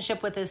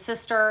relationship with his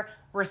sister,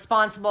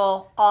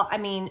 responsible,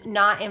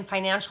 not in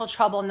financial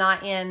trouble,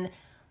 not in,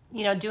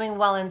 doing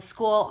well in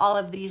school, all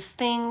of these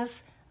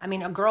things. I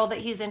mean, a girl that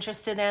he's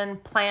interested in,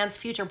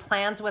 future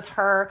plans with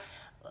her.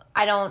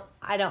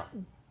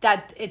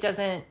 That it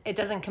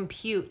doesn't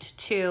compute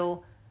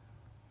to,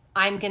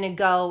 I'm going to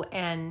go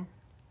and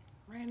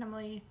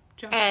randomly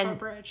jump off a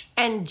bridge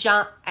and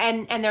jump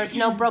and there's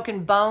no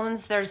broken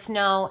bones. There's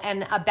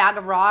and a bag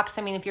of rocks.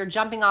 I mean, if you're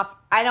jumping off,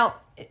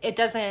 it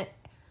doesn't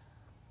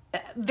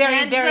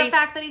the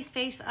fact that he's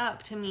face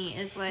up to me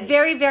is like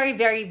very, very,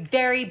 very,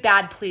 very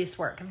bad police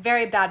work.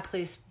 Very bad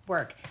police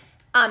work.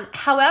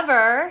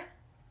 However,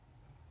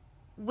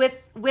 with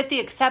the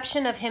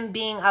exception of him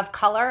being of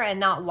color and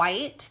not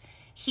white,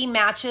 he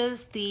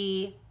matches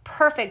the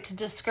perfect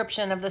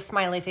description of the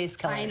smiley face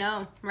killers. I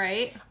know,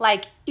 right?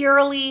 Like,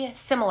 eerily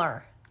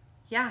similar.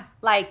 Yeah.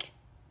 Like,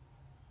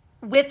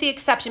 with the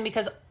exception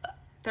because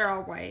they're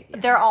all white. Yeah.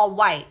 They're all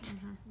white.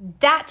 Mm-hmm.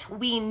 That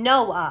we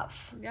know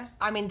of. Yeah.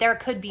 I mean, there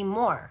could be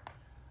more.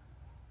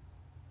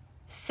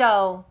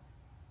 So.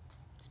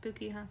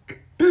 Spooky, huh?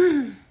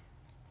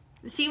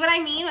 See what I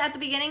mean at the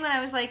beginning when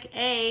I was like,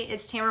 A,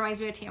 reminds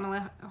me of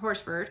Tamala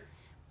Horsford.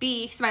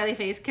 B, smiley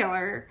face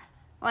killer.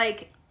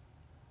 Like,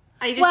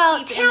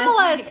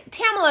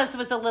 Tamala's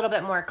was a little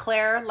bit more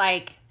clear.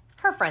 Like,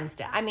 her friend's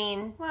dead.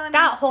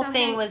 That whole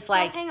thing was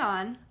like... hang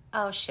on.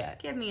 Oh, shit.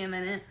 Give me a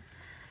minute.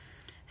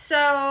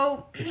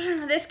 So,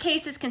 this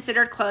case is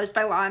considered closed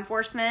by law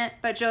enforcement,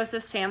 but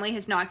Joseph's family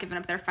has not given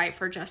up their fight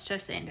for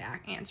justice and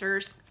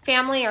answers.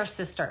 Family or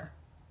sister?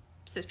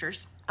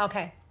 Sisters.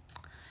 Okay.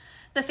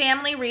 The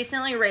family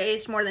recently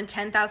raised more than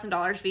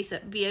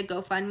 $10,000 via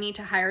GoFundMe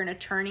to hire an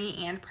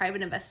attorney and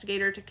private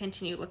investigator to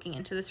continue looking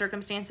into the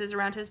circumstances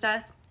around his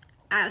death,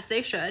 as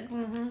they should.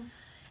 Mm-hmm.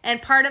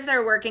 And part of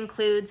their work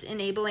includes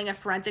enabling a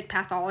forensic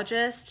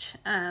pathologist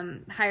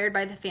hired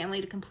by the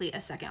family to complete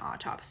a second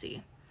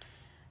autopsy.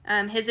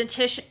 His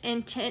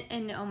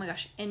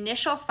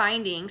initial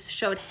findings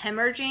showed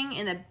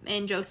hemorrhaging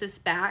in Joseph's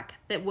back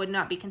that would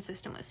not be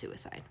consistent with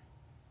suicide.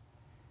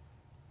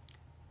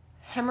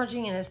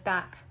 Hemorrhaging in his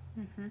back.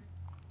 Mm-hmm.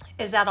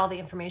 Is that all the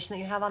information that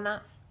you have on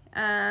that?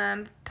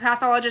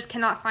 Pathologist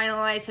cannot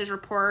finalize his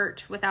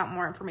report without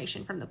more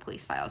information from the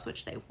police files,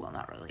 which they will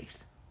not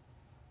release.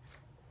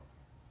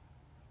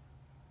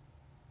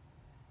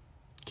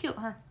 Cute,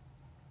 huh?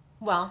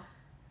 Well,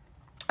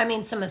 I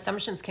mean, some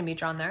assumptions can be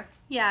drawn there.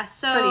 Yeah,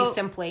 so pretty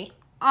simply.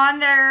 On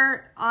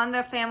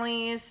the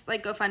family's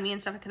like GoFundMe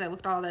and stuff, because I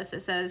looked at all this,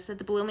 it says that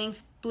the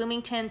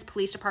Bloomington's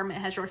police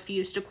department has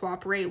refused to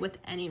cooperate with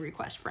any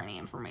request for any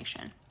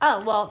information.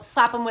 Oh, well,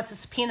 slap them with a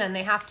subpoena, and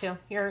they have to.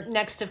 You're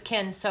next of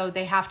kin, so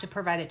they have to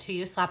provide it to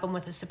you. Slap them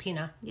with a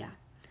subpoena. Yeah.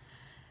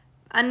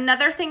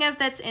 Another thing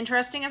that's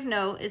interesting of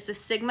note is the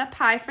Sigma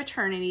Pi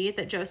fraternity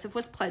that Joseph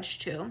was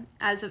pledged to.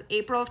 As of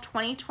April of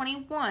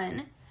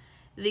 2021,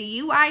 the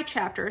UI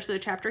chapter, so the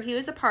chapter he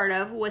was a part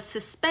of, was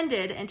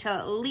suspended until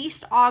at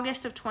least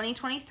August of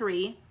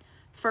 2023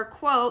 for,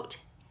 quote,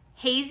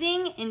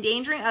 hazing,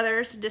 endangering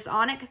others,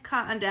 dishonest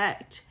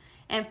conduct,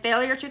 and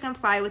failure to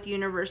comply with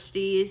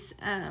university's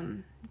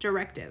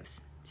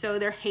directives. So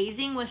their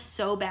hazing was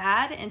so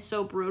bad and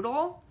so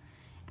brutal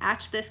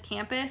at this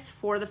campus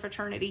for the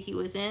fraternity he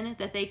was in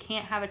that they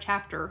can't have a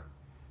chapter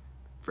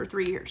for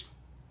 3 years.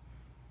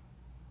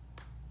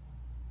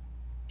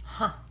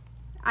 Huh.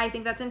 I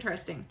think that's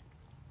interesting.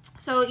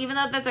 So even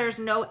though that there's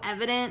no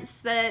evidence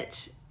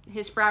that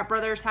his frat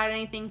brothers had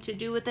anything to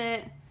do with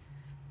it,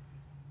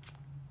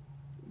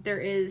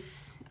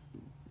 the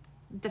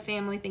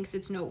family thinks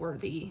it's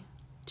noteworthy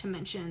to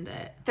mention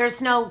that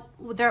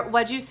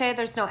what'd you say?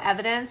 There's no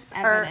evidence?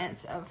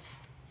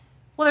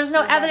 Well, there's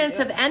no evidence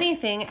of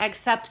anything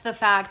except the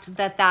fact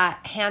that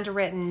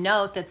handwritten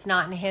note that's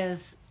not in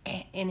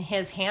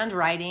his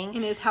handwriting.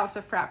 In his house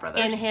of frat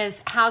brothers. In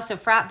his house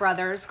of frat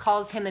brothers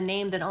calls him a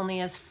name that only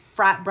his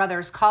frat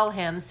brothers call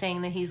him,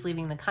 saying that he's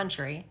leaving the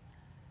country.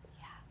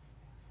 Yeah.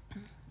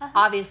 Uh-huh.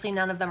 Obviously,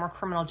 none of them are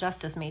criminal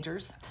justice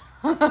majors.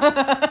 Sorry,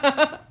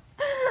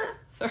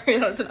 that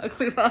was an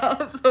ugly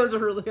laugh. That was a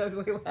really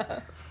ugly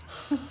laugh.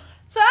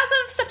 So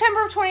as of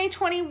September of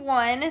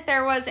 2021,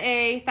 there was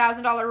a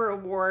 $1,000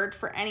 reward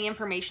for any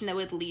information that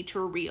would lead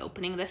to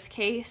reopening this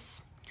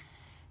case.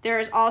 There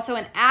is also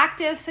an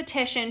active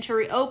petition to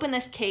reopen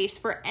this case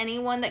for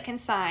anyone that can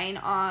sign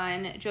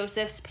on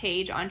Joseph's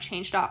page on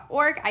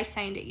change.org. I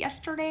signed it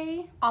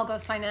yesterday. I'll go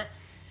sign it.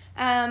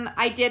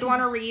 I did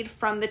want to read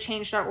from the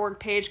change.org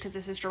page because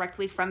this is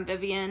directly from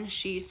Vivian.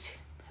 She's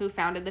who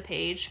founded the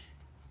page.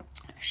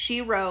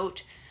 She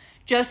wrote,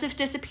 Joseph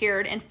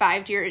disappeared, and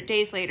 5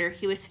 days later,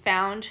 he was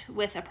found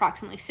with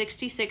approximately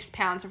 66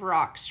 pounds of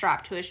rock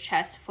strapped to his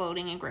chest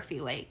floating in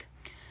Griffey Lake.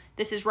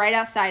 This is right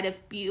outside of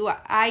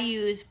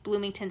IU's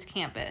Bloomington's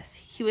campus.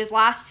 He was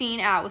last seen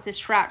out with his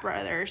frat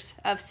brothers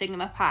of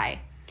Sigma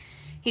Pi.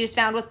 He was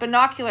found with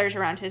binoculars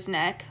around his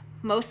neck,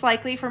 most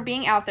likely from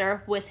being out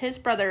there with his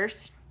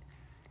brothers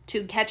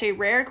to catch a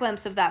rare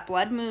glimpse of that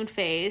blood moon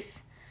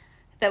phase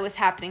that was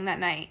happening that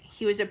night.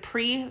 He was a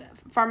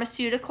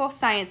pre-pharmaceutical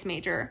science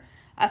major,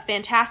 a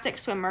fantastic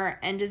swimmer,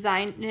 and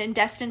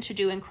destined to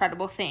do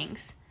incredible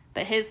things,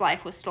 but his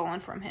life was stolen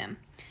from him,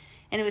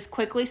 and it was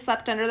quickly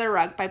swept under the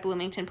rug by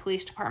Bloomington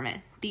Police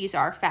Department. These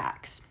are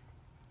facts.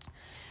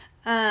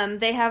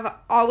 They have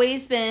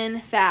always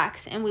been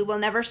facts, and we will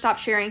never stop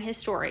sharing his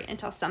story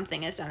until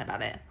something is done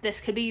about it.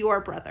 This could be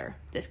your brother.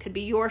 This could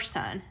be your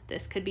son.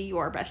 This could be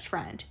your best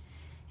friend.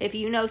 If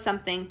you know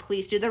something,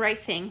 please do the right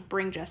thing.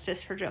 Bring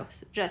justice for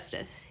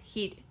Joseph.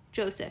 He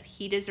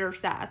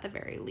deserves that at the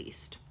very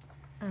least.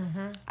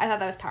 Mm-hmm. I thought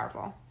that was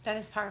powerful. That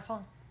is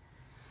powerful.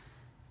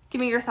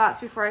 Give me your thoughts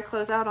before I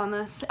close out on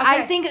this. Okay.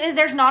 I think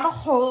there's not a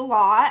whole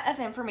lot of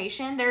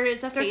information.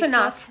 There's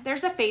enough.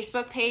 There's a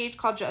Facebook page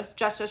called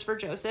Justice for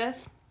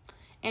Joseph,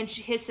 and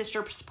his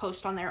sister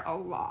posts on there a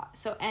lot.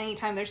 So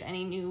anytime there's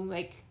any new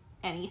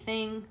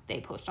anything, they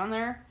post on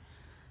there.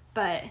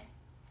 But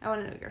I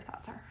want to know what your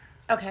thoughts are.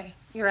 Okay,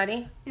 you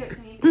ready? Do it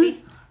to me,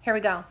 baby. Here we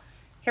go.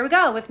 Here we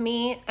go with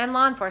me and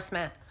law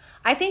enforcement.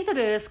 I think that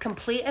it is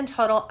complete and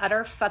total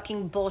utter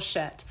fucking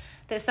bullshit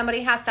that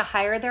somebody has to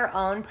hire their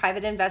own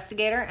private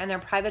investigator and their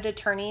private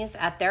attorneys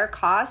at their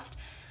cost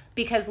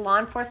because law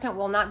enforcement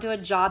will not do a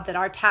job that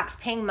our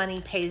tax-paying money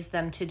pays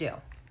them to do.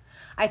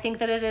 I think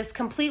that it is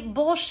complete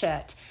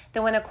bullshit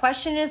that when a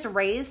question is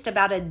raised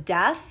about a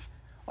death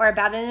or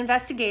about an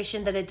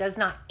investigation, that it does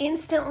not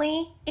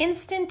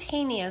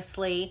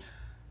instantaneously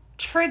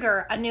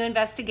trigger a new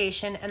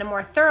investigation and a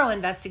more thorough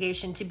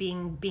investigation to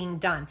being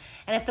done.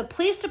 And if the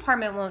police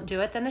department won't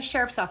do it, then the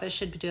sheriff's office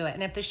should do it.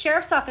 And if the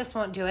sheriff's office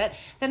won't do it,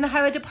 then the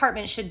highway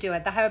department should do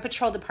it, the highway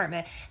patrol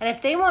department. And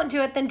if they won't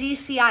do it, then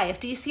DCI.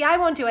 If DCI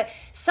won't do it,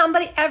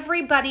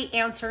 everybody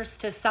answers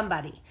to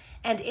somebody.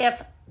 And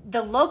if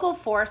the local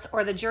force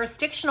or the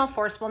jurisdictional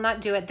force will not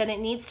do it, then it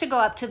needs to go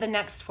up to the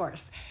next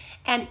force.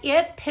 And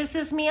it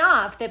pisses me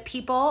off that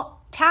people,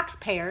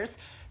 taxpayers,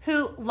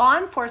 who law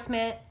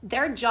enforcement,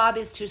 their job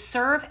is to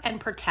serve and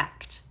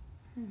protect.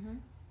 Mm-hmm.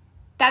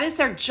 That is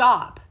their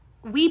job.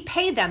 We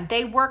pay them.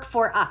 They work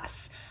for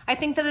us. I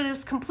think that it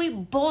is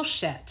complete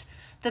bullshit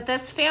that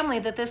this family,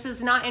 that this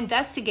is not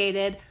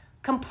investigated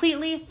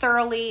completely,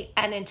 thoroughly,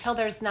 and until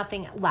there's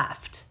nothing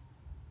left.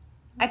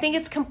 I think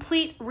it's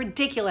complete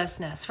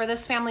ridiculousness for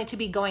this family to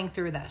be going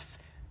through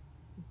this.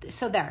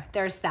 So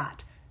there's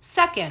that.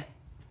 Second,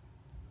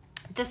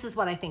 this is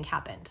what I think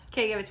happened.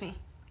 Okay, give it to me.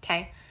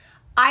 Okay.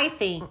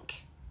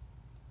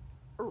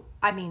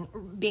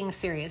 Being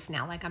serious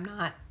now, like I'm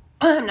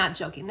not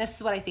joking. This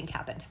is what I think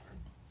happened.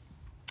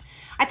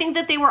 I think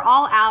that they were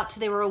all out.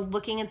 They were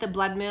looking at the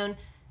blood moon,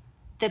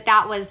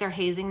 that was their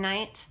hazing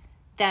night,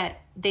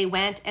 that they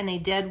went and they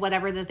did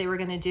whatever that they were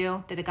going to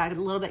do, that it got a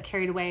little bit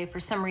carried away.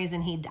 For some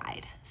reason, he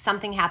died.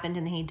 Something happened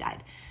and he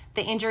died.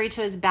 The injury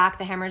to his back,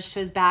 the hemorrhage to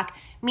his back,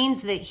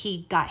 means that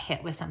he got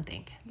hit with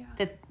something.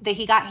 Yeah. That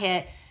he got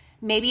hit.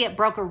 Maybe it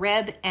broke a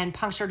rib and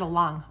punctured a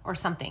lung or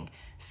something.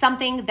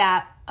 Something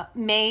that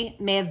may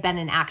have been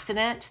an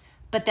accident,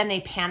 but then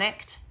they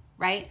panicked,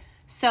 right?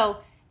 So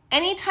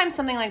anytime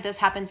something like this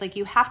happens, like,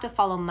 you have to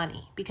follow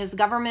money because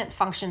government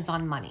functions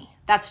on money.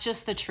 That's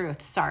just the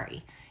truth.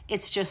 Sorry.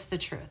 It's just the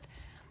truth.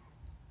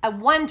 I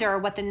wonder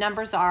what the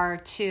numbers are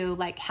to,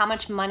 like, how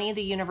much money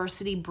the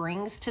university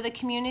brings to the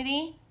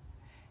community,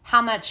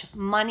 how much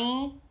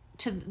money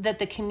that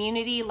the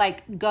community,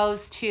 like,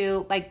 goes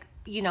to, like,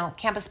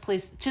 campus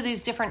police, to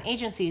these different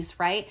agencies,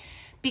 right?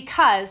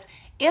 Because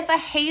if a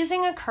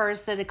hazing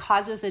occurs that it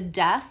causes a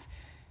death,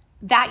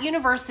 that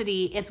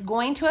university, it's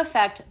going to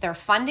affect their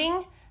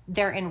funding,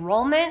 their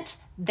enrollment,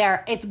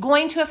 it's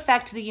going to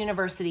affect the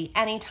university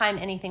anytime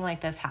anything like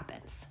this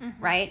happens,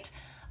 right?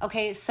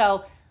 Okay,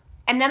 so,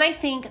 and then I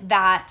think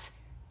that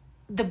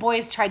the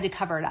boys tried to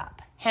cover it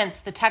up. Hence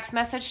the text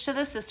message to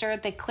the sister.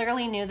 They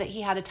clearly knew that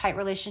he had a tight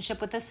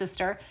relationship with the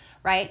sister,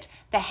 right?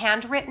 The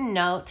handwritten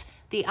note,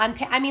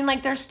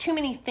 there's too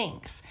many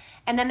things.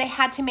 And then they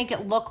had to make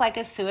it look like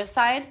a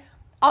suicide.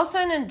 Also,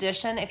 in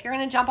addition, if you're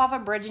going to jump off a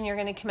bridge and you're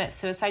going to commit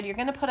suicide, you're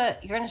going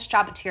to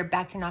strap it to your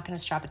back. You're not going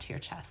to strap it to your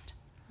chest.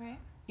 Right.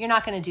 You're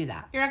not going to do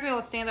that. You're not going to be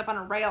able to stand up on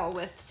a rail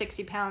with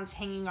 60 pounds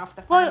hanging off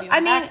the front of your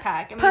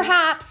backpack.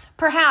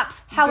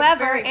 Perhaps.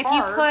 However,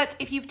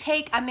 if you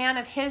take a man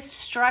of his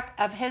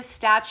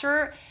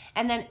stature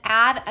and then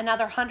add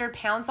another 100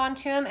 pounds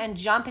onto him and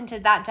jump into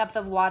that depth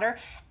of water,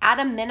 at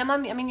a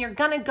minimum, you're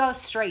going to go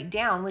straight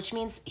down, which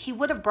means he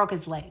would have broke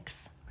his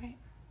legs. Right.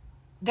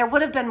 There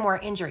would have been more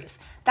injuries.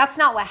 That's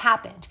not what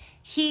happened.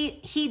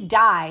 He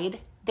died.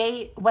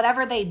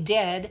 Whatever they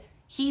did,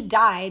 he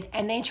died,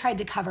 and they tried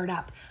to cover it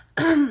up,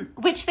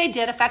 which they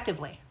did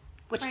effectively,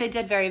 they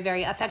did very,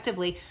 very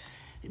effectively,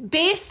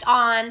 based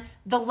on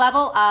the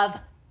level of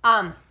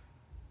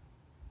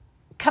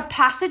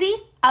capacity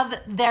of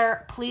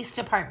their police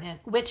department,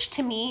 which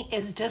to me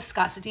is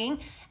disgusting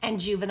and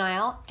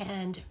juvenile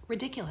and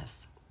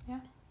ridiculous. Yeah.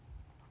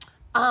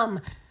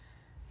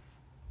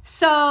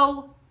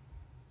 So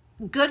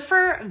good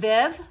for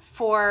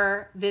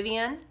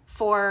Vivian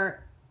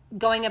for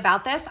going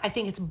about this. I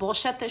think it's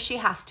bullshit that she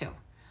has to.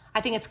 I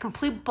think it's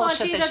complete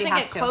bullshit that she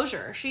has to. Well, she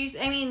doesn't get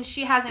closure.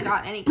 She hasn't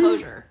gotten any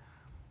closure.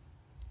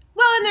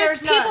 Well, and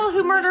there's people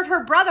who murdered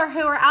her brother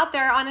who are out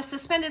there on a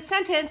suspended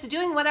sentence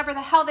doing whatever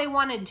the hell they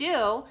want to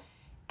do.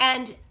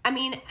 And,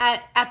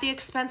 at the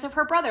expense of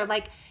her brother.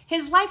 Like,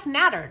 his life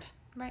mattered.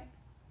 Right.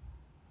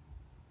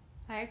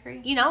 I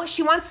agree.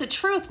 She wants the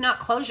truth, not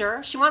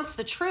closure. She wants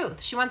the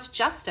truth. She wants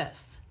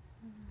justice.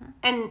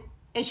 Mm-hmm.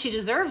 And she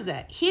deserves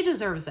it. He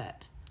deserves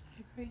it.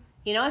 I agree.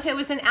 If it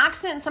was an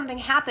accident and something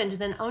happened,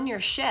 then own your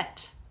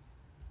shit.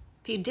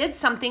 If you did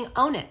something,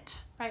 own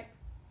it. Right.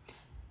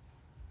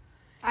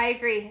 I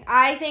agree.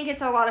 I think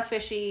it's a lot of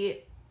fishy.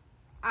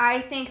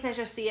 I think that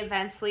just the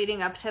events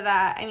leading up to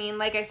that,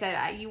 like I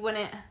said, you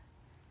wouldn't,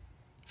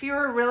 if you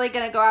were really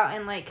going to go out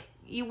and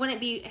you wouldn't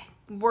be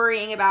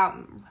worrying about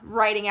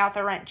writing out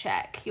the rent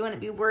check. You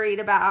wouldn't be worried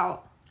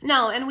about.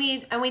 No, and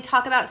we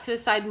talk about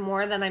suicide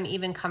more than I'm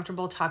even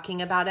comfortable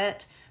talking about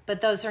it,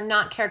 but those are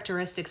not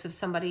characteristics of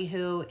somebody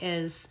who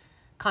is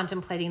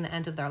contemplating the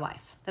end of their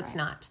life. That's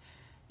not.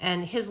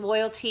 And his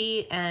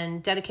loyalty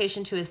and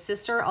dedication to his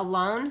sister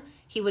alone,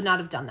 he would not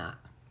have done that.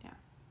 Yeah.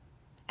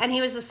 And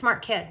he was a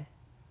smart kid.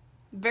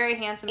 Very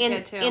handsome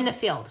kid, too. In the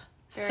field.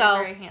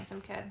 Very handsome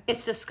kid.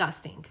 It's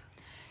disgusting.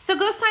 So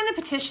go sign the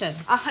petition.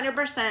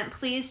 100%.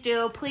 Please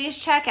do. Please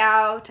check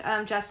out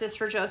Justice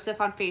for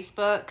Joseph on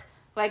Facebook.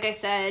 Like I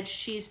said,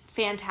 she's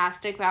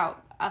fantastic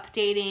about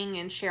updating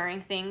and sharing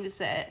things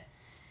that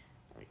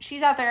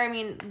she's out there. I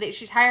mean,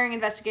 she's hiring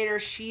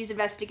investigators. She's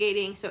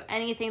investigating. So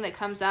anything that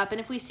comes up, and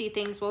if we see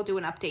things, we'll do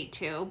an update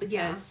too,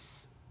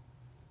 because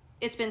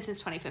it's been since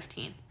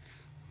 2015.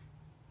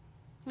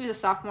 He was a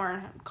sophomore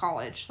in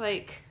college.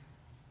 Like,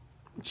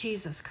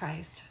 Jesus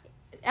Christ.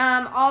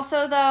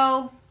 Also,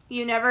 though,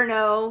 you never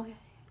know.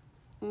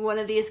 One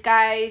of these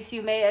guys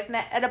you may have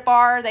met at a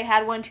bar, they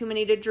had one too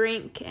many to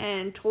drink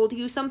and told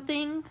you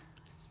something.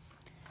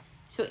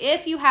 So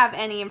if you have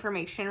any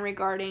information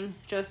regarding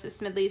Joseph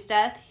Smedley's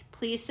death,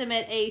 please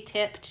submit a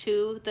tip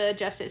to the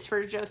Justice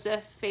for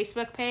Joseph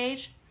Facebook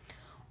page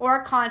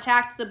or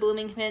contact the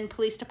Bloomington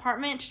Police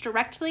Department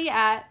directly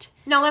at...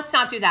 No, let's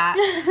not do that.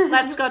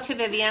 Let's go to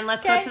Vivian.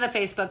 Let's go to the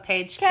Facebook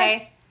page,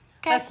 okay?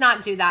 Let's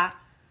not do that.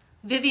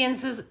 Vivian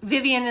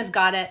has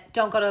got it.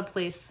 Don't go to the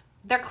police.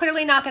 They're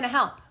clearly not going to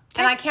help.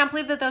 And I can't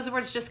believe that those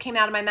words just came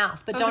out of my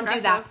mouth. But don't do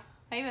that.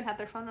 I even had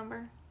their phone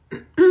number.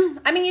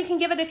 I mean, you can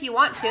give it if you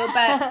want to,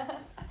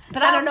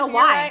 but I don't know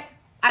why. Right.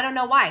 I don't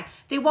know why.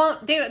 They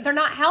won't. They're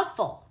not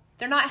helpful.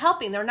 They're not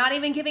helping. They're not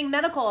even giving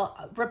medical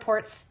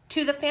reports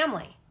to the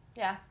family.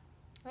 Yeah,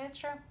 that's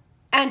true.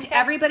 And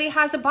everybody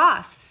has a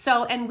boss.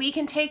 So, and we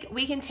can take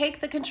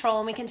the control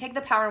and we can take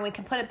the power and we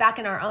can put it back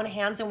in our own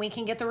hands and we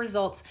can get the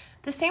results,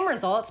 the same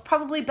results,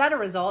 probably better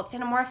results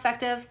in a more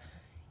effective,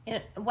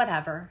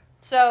 whatever.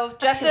 So,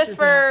 Justice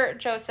for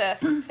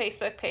Joseph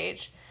Facebook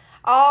page.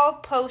 I'll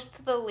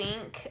post the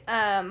link,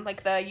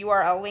 like the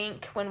URL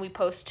link when we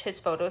post his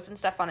photos and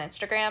stuff on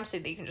Instagram so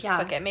that you can just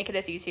click it, make it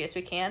as easy as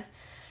we can.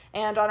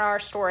 And on our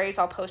stories,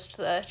 I'll post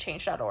the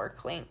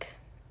change.org link.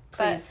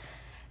 Please.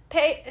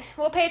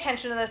 We'll pay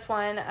attention to this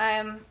one.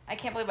 I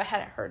can't believe I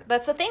hadn't heard.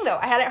 That's the thing, though.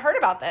 I hadn't heard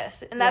about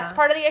this, and that's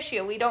part of the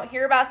issue. We don't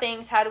hear about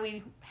things. How do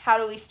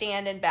we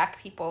stand and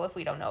back people if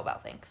we don't know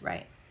about things?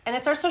 Right. And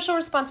it's our social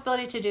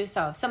responsibility to do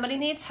so. If somebody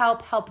needs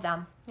help, help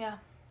them. Yeah.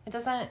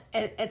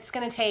 It's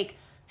going to take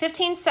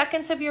 15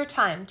 seconds of your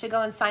time to go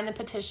and sign the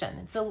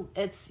petition.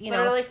 It's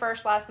literally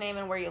first, last name,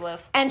 and where you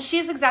live. And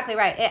she's exactly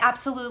right. It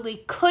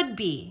absolutely could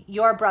be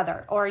your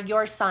brother or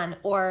your son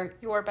or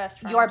your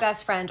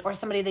best friend or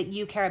somebody that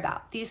you care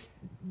about.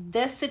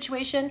 This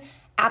situation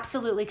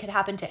absolutely could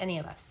happen to any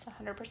of us.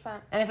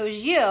 100%. And if it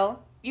was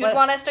you'd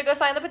want us to go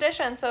sign the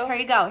petition. So here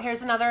you go.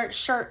 Here's another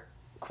shirt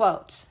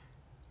quote.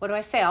 What do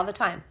I say all the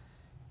time?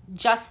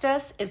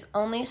 Justice is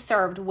only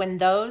served when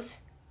those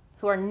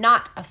who are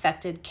not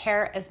affected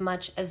care as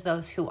much as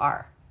those who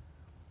are.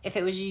 If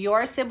it was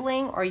your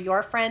sibling or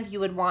your friend,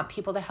 you would want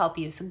people to help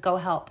you, so go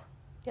help.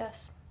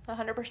 Yes,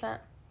 100%.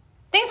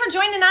 Thanks for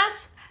joining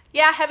us.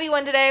 Yeah, heavy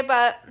one today,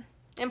 but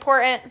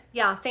important.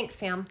 Yeah, thanks,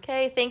 Sam.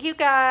 Okay, thank you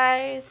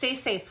guys. Stay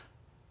safe.